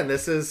again,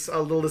 this is a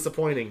little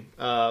disappointing.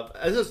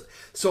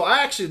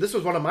 This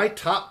was one of my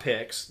top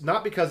picks,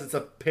 not because it's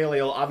a pale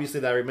ale, obviously,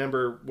 that I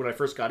remember when I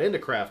first got into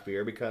craft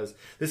beer, because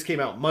this came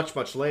out much,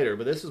 much later.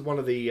 But this is one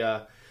of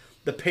the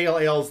pale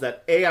ales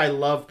that I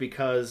love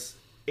because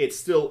it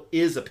still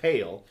is a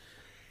pale.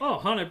 Oh,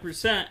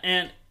 100%.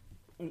 And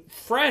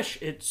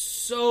fresh, it's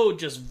so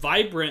just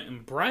vibrant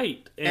and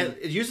bright. And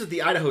it uses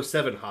the Idaho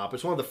 7 hop.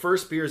 It's one of the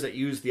first beers that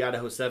used the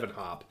Idaho 7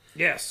 hop.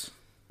 Yes.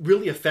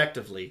 Really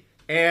effectively.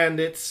 And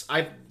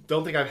I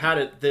don't think I've had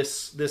it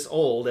this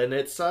old, and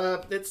it's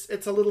a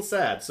little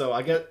sad. So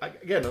I get,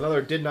 again,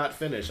 another did not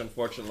finish,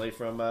 unfortunately,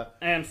 from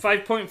and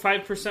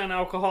 5.5%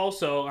 alcohol,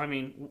 so I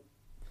mean,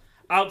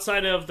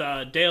 outside of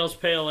the Dale's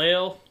Pale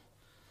Ale,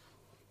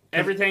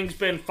 everything's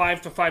been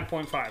 5 to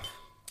 5.5.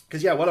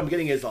 Because what I'm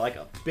getting is like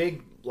a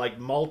big, like,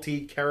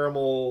 malty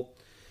caramel,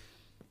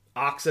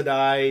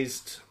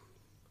 oxidized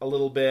a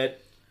little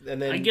bit,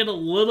 and then I get a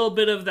little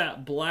bit of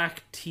that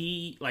black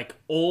tea, like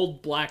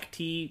old black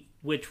tea,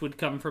 which would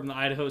come from the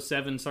Idaho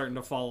 7 starting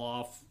to fall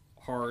off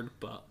hard,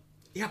 but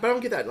I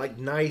don't get that like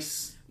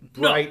nice,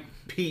 bright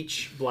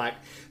peach black.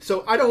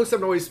 So Idaho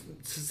 7 always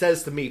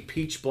says to me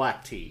peach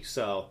black tea.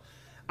 So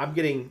I'm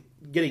getting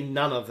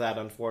none of that,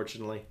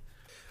 unfortunately.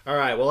 All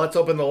right, well, let's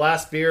open the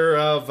last beer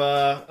of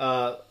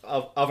our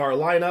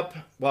lineup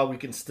while we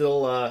can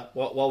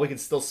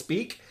still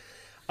speak.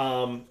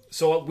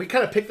 So we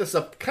kind of picked this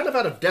up kind of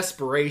out of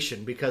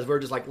desperation because we're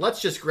just like,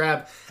 let's just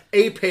grab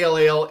a pale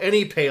ale,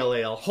 any pale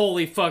ale.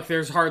 Holy fuck,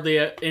 there's hardly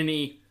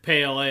any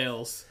pale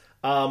ales.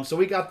 So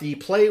we got the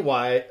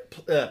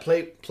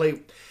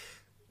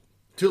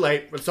too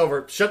late, it's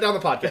over. Shut down the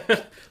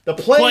podcast. The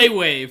Play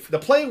Wave. The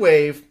Play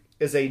Wave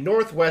is a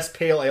Northwest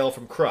pale ale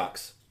from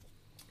Crux.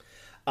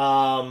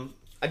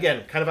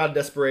 Again, kind of out of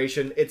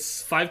desperation.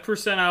 It's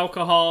 5%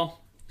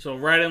 alcohol, so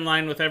right in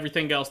line with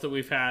everything else that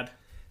we've had.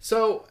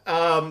 So,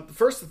 the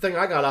first thing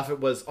I got off it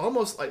was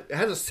almost like, it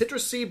has a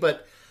citrusy,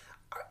 but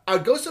I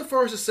would go so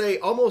far as to say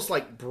almost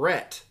like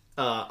Brett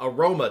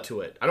aroma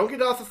to it. I don't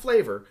get it off the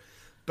flavor,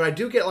 but I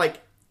do get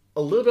like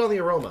a little bit on the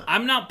aroma.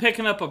 I'm not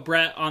picking up a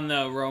Brett on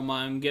the aroma.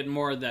 I'm getting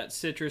more of that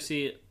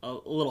citrusy, a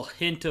little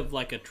hint of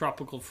like a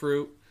tropical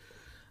fruit.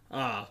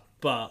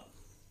 But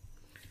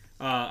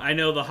I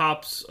know the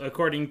hops,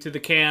 according to the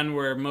can,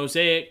 were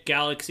Mosaic,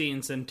 Galaxy,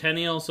 and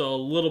Centennial, so a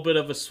little bit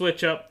of a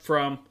switch up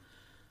from...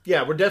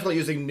 Yeah, we're definitely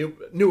using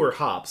newer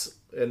hops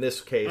in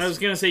this case. I was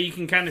going to say you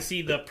can kind of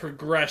see the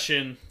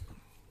progression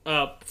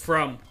up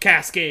from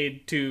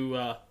Cascade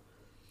to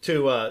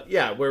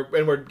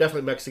we're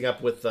definitely mixing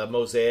up with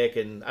Mosaic,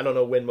 and I don't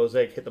know when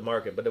Mosaic hit the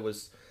market, but it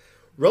was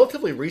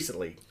relatively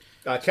recently.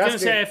 I was going to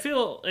say, I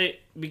feel it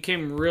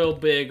became real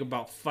big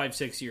about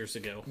 5-6 years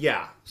ago.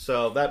 Yeah,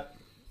 so that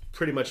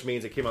pretty much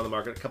means it came on the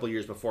market a couple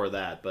years before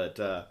that, but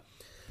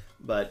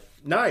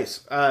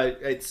nice.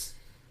 It's...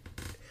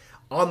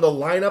 On the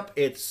lineup,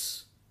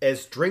 it's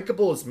as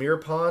drinkable as Mirror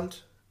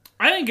Pond.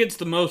 I think it's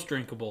the most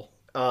drinkable.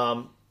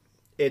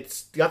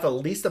 It's got the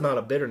least amount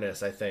of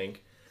bitterness, I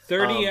think.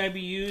 30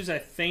 IBUs, I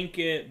think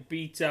it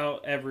beats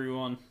out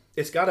everyone.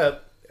 It's got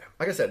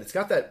it's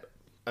got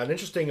an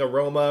interesting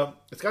aroma.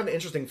 It's got an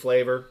interesting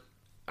flavor.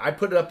 I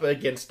put it up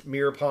against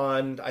Mirror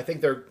Pond. I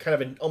think they're kind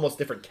of in almost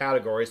different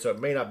categories, so it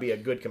may not be a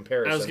good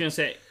comparison. I was going to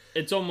say,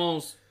 it's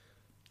almost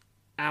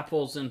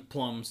apples and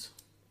plums.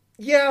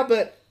 Yeah,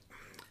 but...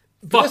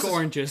 Fuck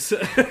oranges.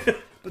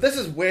 But this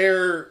is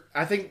where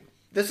I think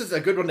this is a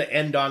good one to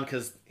end on,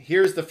 because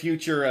here's the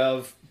future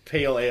of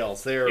pale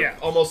ales. They're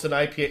almost an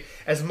IPA.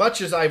 As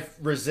much as I've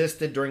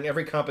resisted during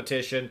every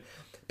competition,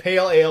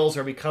 pale ales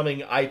are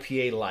becoming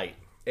IPA light.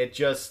 It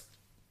just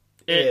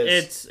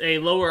is. It's a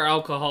lower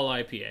alcohol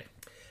IPA.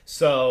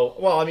 So,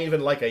 well, I mean,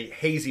 even like a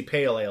hazy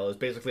pale ale is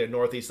basically a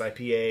Northeast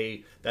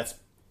IPA that's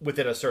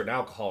within a certain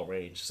alcohol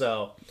range.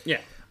 So,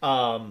 yeah.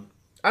 I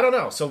don't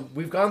know. So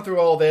we've gone through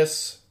all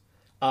this.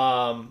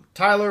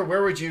 Tyler,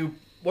 where would you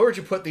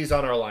put these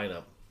on our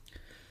lineup?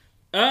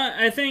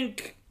 I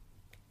think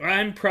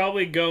I'm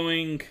probably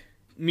going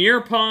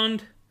Mirror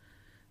Pond,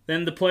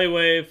 then the Play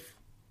Wave,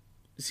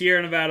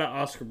 Sierra Nevada,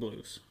 Oscar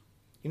Blues.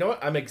 You know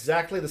what? I'm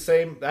exactly the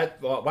same.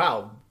 That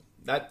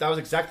was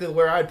exactly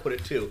where I'd put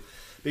it too.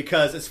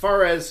 Because as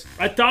far as...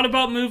 I thought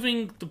about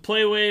moving the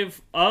Play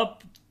Wave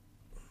up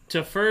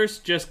to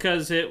first just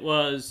because it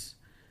was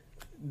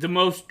the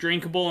most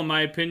drinkable in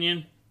my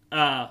opinion.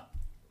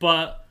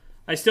 But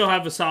I still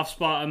have a soft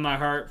spot in my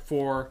heart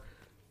for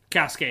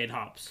Cascade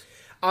hops.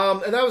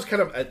 And that was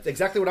kind of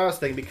exactly what I was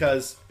thinking,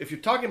 because if you're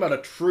talking about a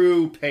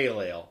true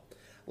pale ale,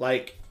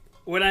 like...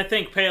 When I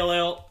think pale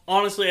ale,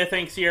 honestly, I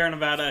think Sierra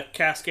Nevada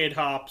Cascade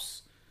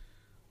hops.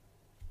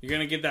 You're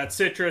going to get that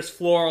citrus,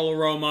 floral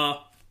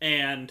aroma,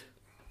 and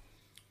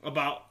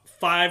about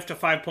 5 to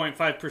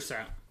 5.5%.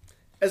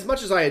 As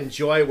much as I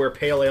enjoy where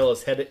pale ale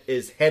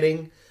is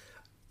heading,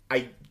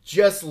 I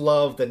just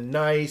love the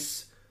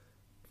nice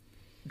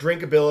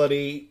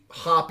drinkability,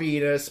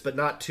 hoppiness, but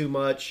not too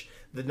much.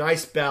 The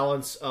nice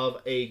balance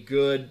of a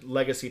good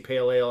legacy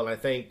pale ale, and I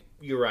think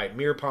you're right.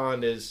 Mirror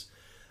Pond is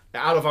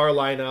out of our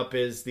lineup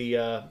is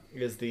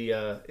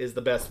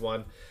the best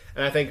one,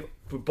 and I think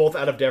both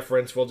out of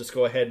deference, we'll just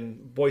go ahead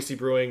and Boise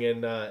Brewing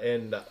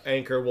and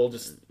Anchor will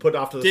just put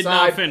off to the side. Did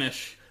not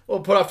finish. We'll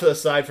put off to the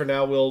side for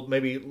now. We'll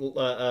maybe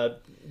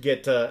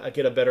get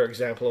a better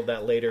example of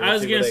that later. I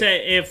was going to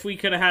say, if we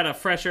could have had a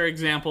fresher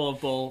example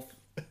of both,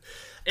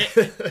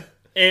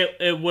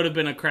 it would have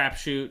been a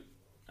crapshoot.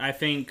 I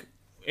think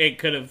it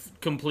could have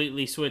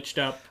completely switched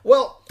up.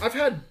 Well, I've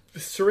had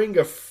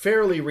Syringa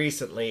fairly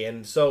recently,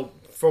 and so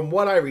from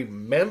what I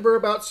remember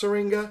about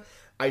Syringa,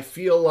 I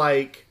feel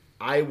like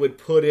I would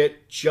put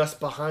it just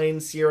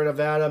behind Sierra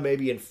Nevada,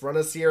 maybe in front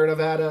of Sierra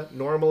Nevada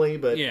normally,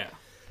 but yeah.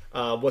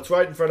 What's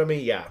right in front of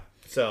me, yeah.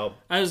 So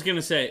I was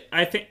gonna say,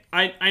 I think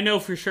I know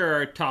for sure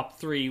our top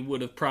three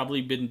would have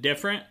probably been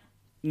different.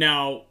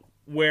 Now,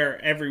 where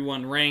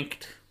everyone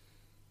ranked,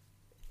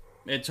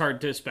 it's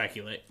hard to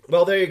speculate.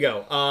 Well, there you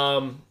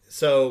go.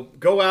 So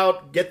go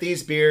out, get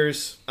these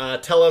beers,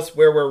 tell us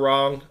where we're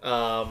wrong,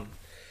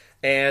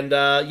 and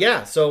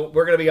so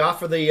we're gonna be off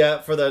for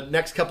the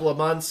next couple of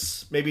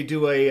months. Maybe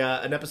do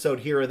an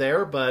episode here or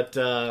there, but.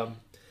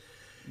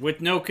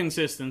 With no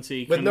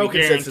consistency.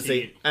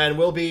 And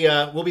we'll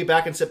be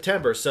back in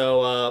September.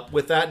 So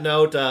with that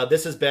note,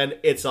 this has been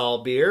It's All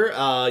Beer.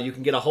 You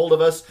can get a hold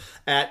of us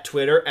at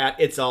Twitter at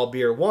It's All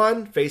Beer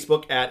 1,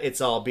 Facebook at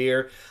It's All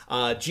Beer,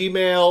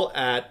 Gmail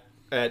at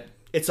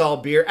It's All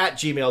Beer at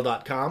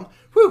gmail.com.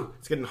 Whew,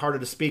 it's getting harder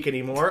to speak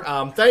anymore.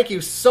 Thank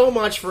you so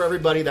much for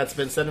everybody that's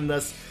been sending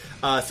us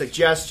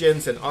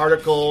suggestions and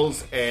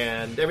articles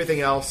and everything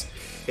else.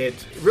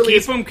 It really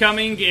keep them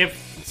coming.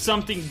 If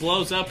something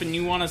blows up and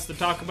you want us to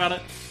talk about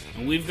it,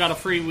 and we've got a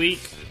free week,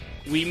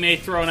 we may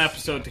throw an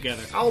episode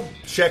together. I'll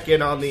check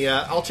in on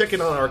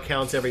our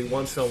accounts every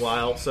once in a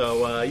while.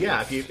 So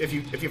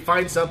if you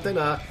find something,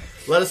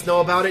 let us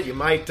know about it. You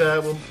might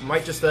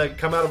just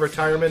come out of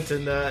retirement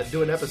and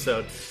do an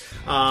episode.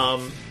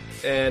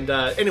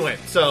 Anyway,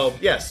 so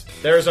yes,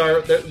 there's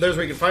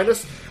where you can find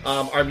us.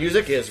 Our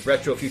music is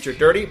Retro Future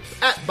Dirty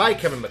by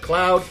Kevin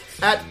MacLeod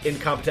at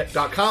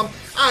Incompetech.com.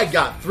 I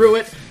got through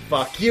it.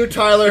 Fuck you,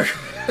 Tyler.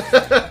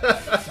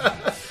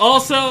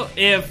 Also,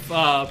 if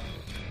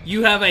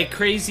you have a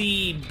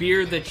crazy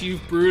beer that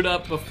you've brewed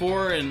up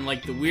before, and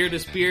like the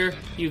weirdest beer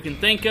you can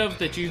think of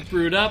that you've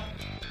brewed up,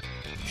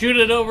 shoot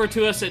it over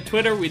to us at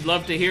Twitter. We'd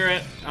love to hear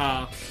it.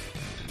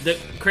 The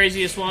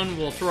craziest one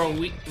we'll throw a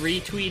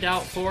retweet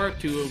out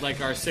to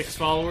like our 6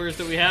 followers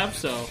that we have.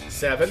 So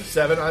 7.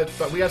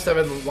 We have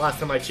 7 last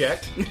time I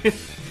checked.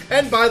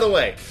 And by the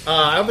way,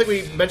 I don't think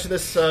we mentioned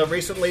this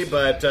recently,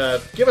 but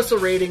give us a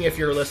rating if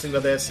you're listening to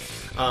this.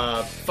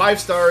 5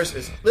 stars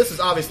this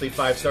is obviously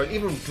 5 stars.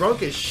 Even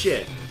drunk as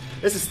shit,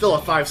 this is still a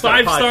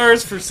 5-star. 5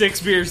 stars for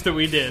 6 beers that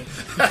we did.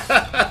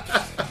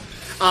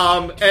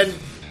 And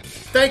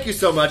thank you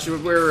so much.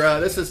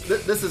 This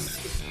has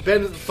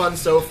been fun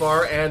so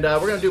far, and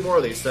we're gonna do more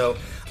of these. So,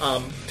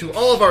 to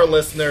all of our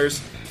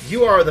listeners,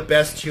 you are the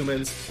best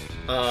humans.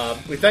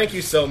 We thank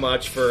you so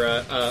much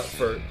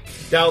for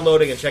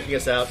downloading and checking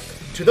us out.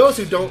 To those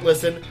who don't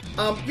listen,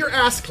 you're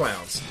ass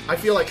clowns. I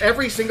feel like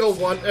every single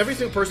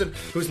person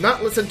who's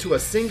not listened to a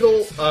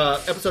single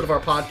episode of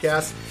our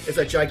podcast is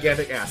a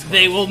gigantic ass clown.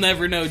 They will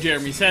never know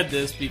Jeremy said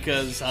this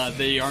because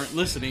they aren't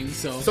listening.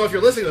 So if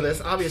you're listening to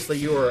this, obviously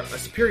you are a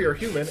superior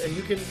human, and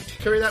you can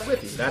carry that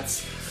with you.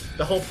 That's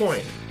the whole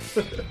point.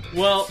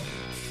 Well,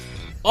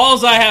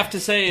 all I have to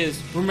say is,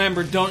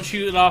 remember, don't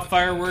shoot off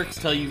fireworks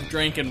till you've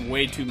drinking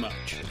way too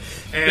much.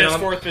 And this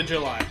 4th of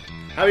July.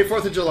 Happy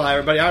 4th of July,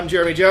 everybody. I'm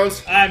Jeremy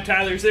Jones. I'm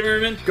Tyler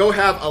Zimmerman. Go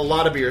have a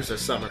lot of beers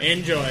this summer.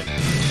 Enjoy.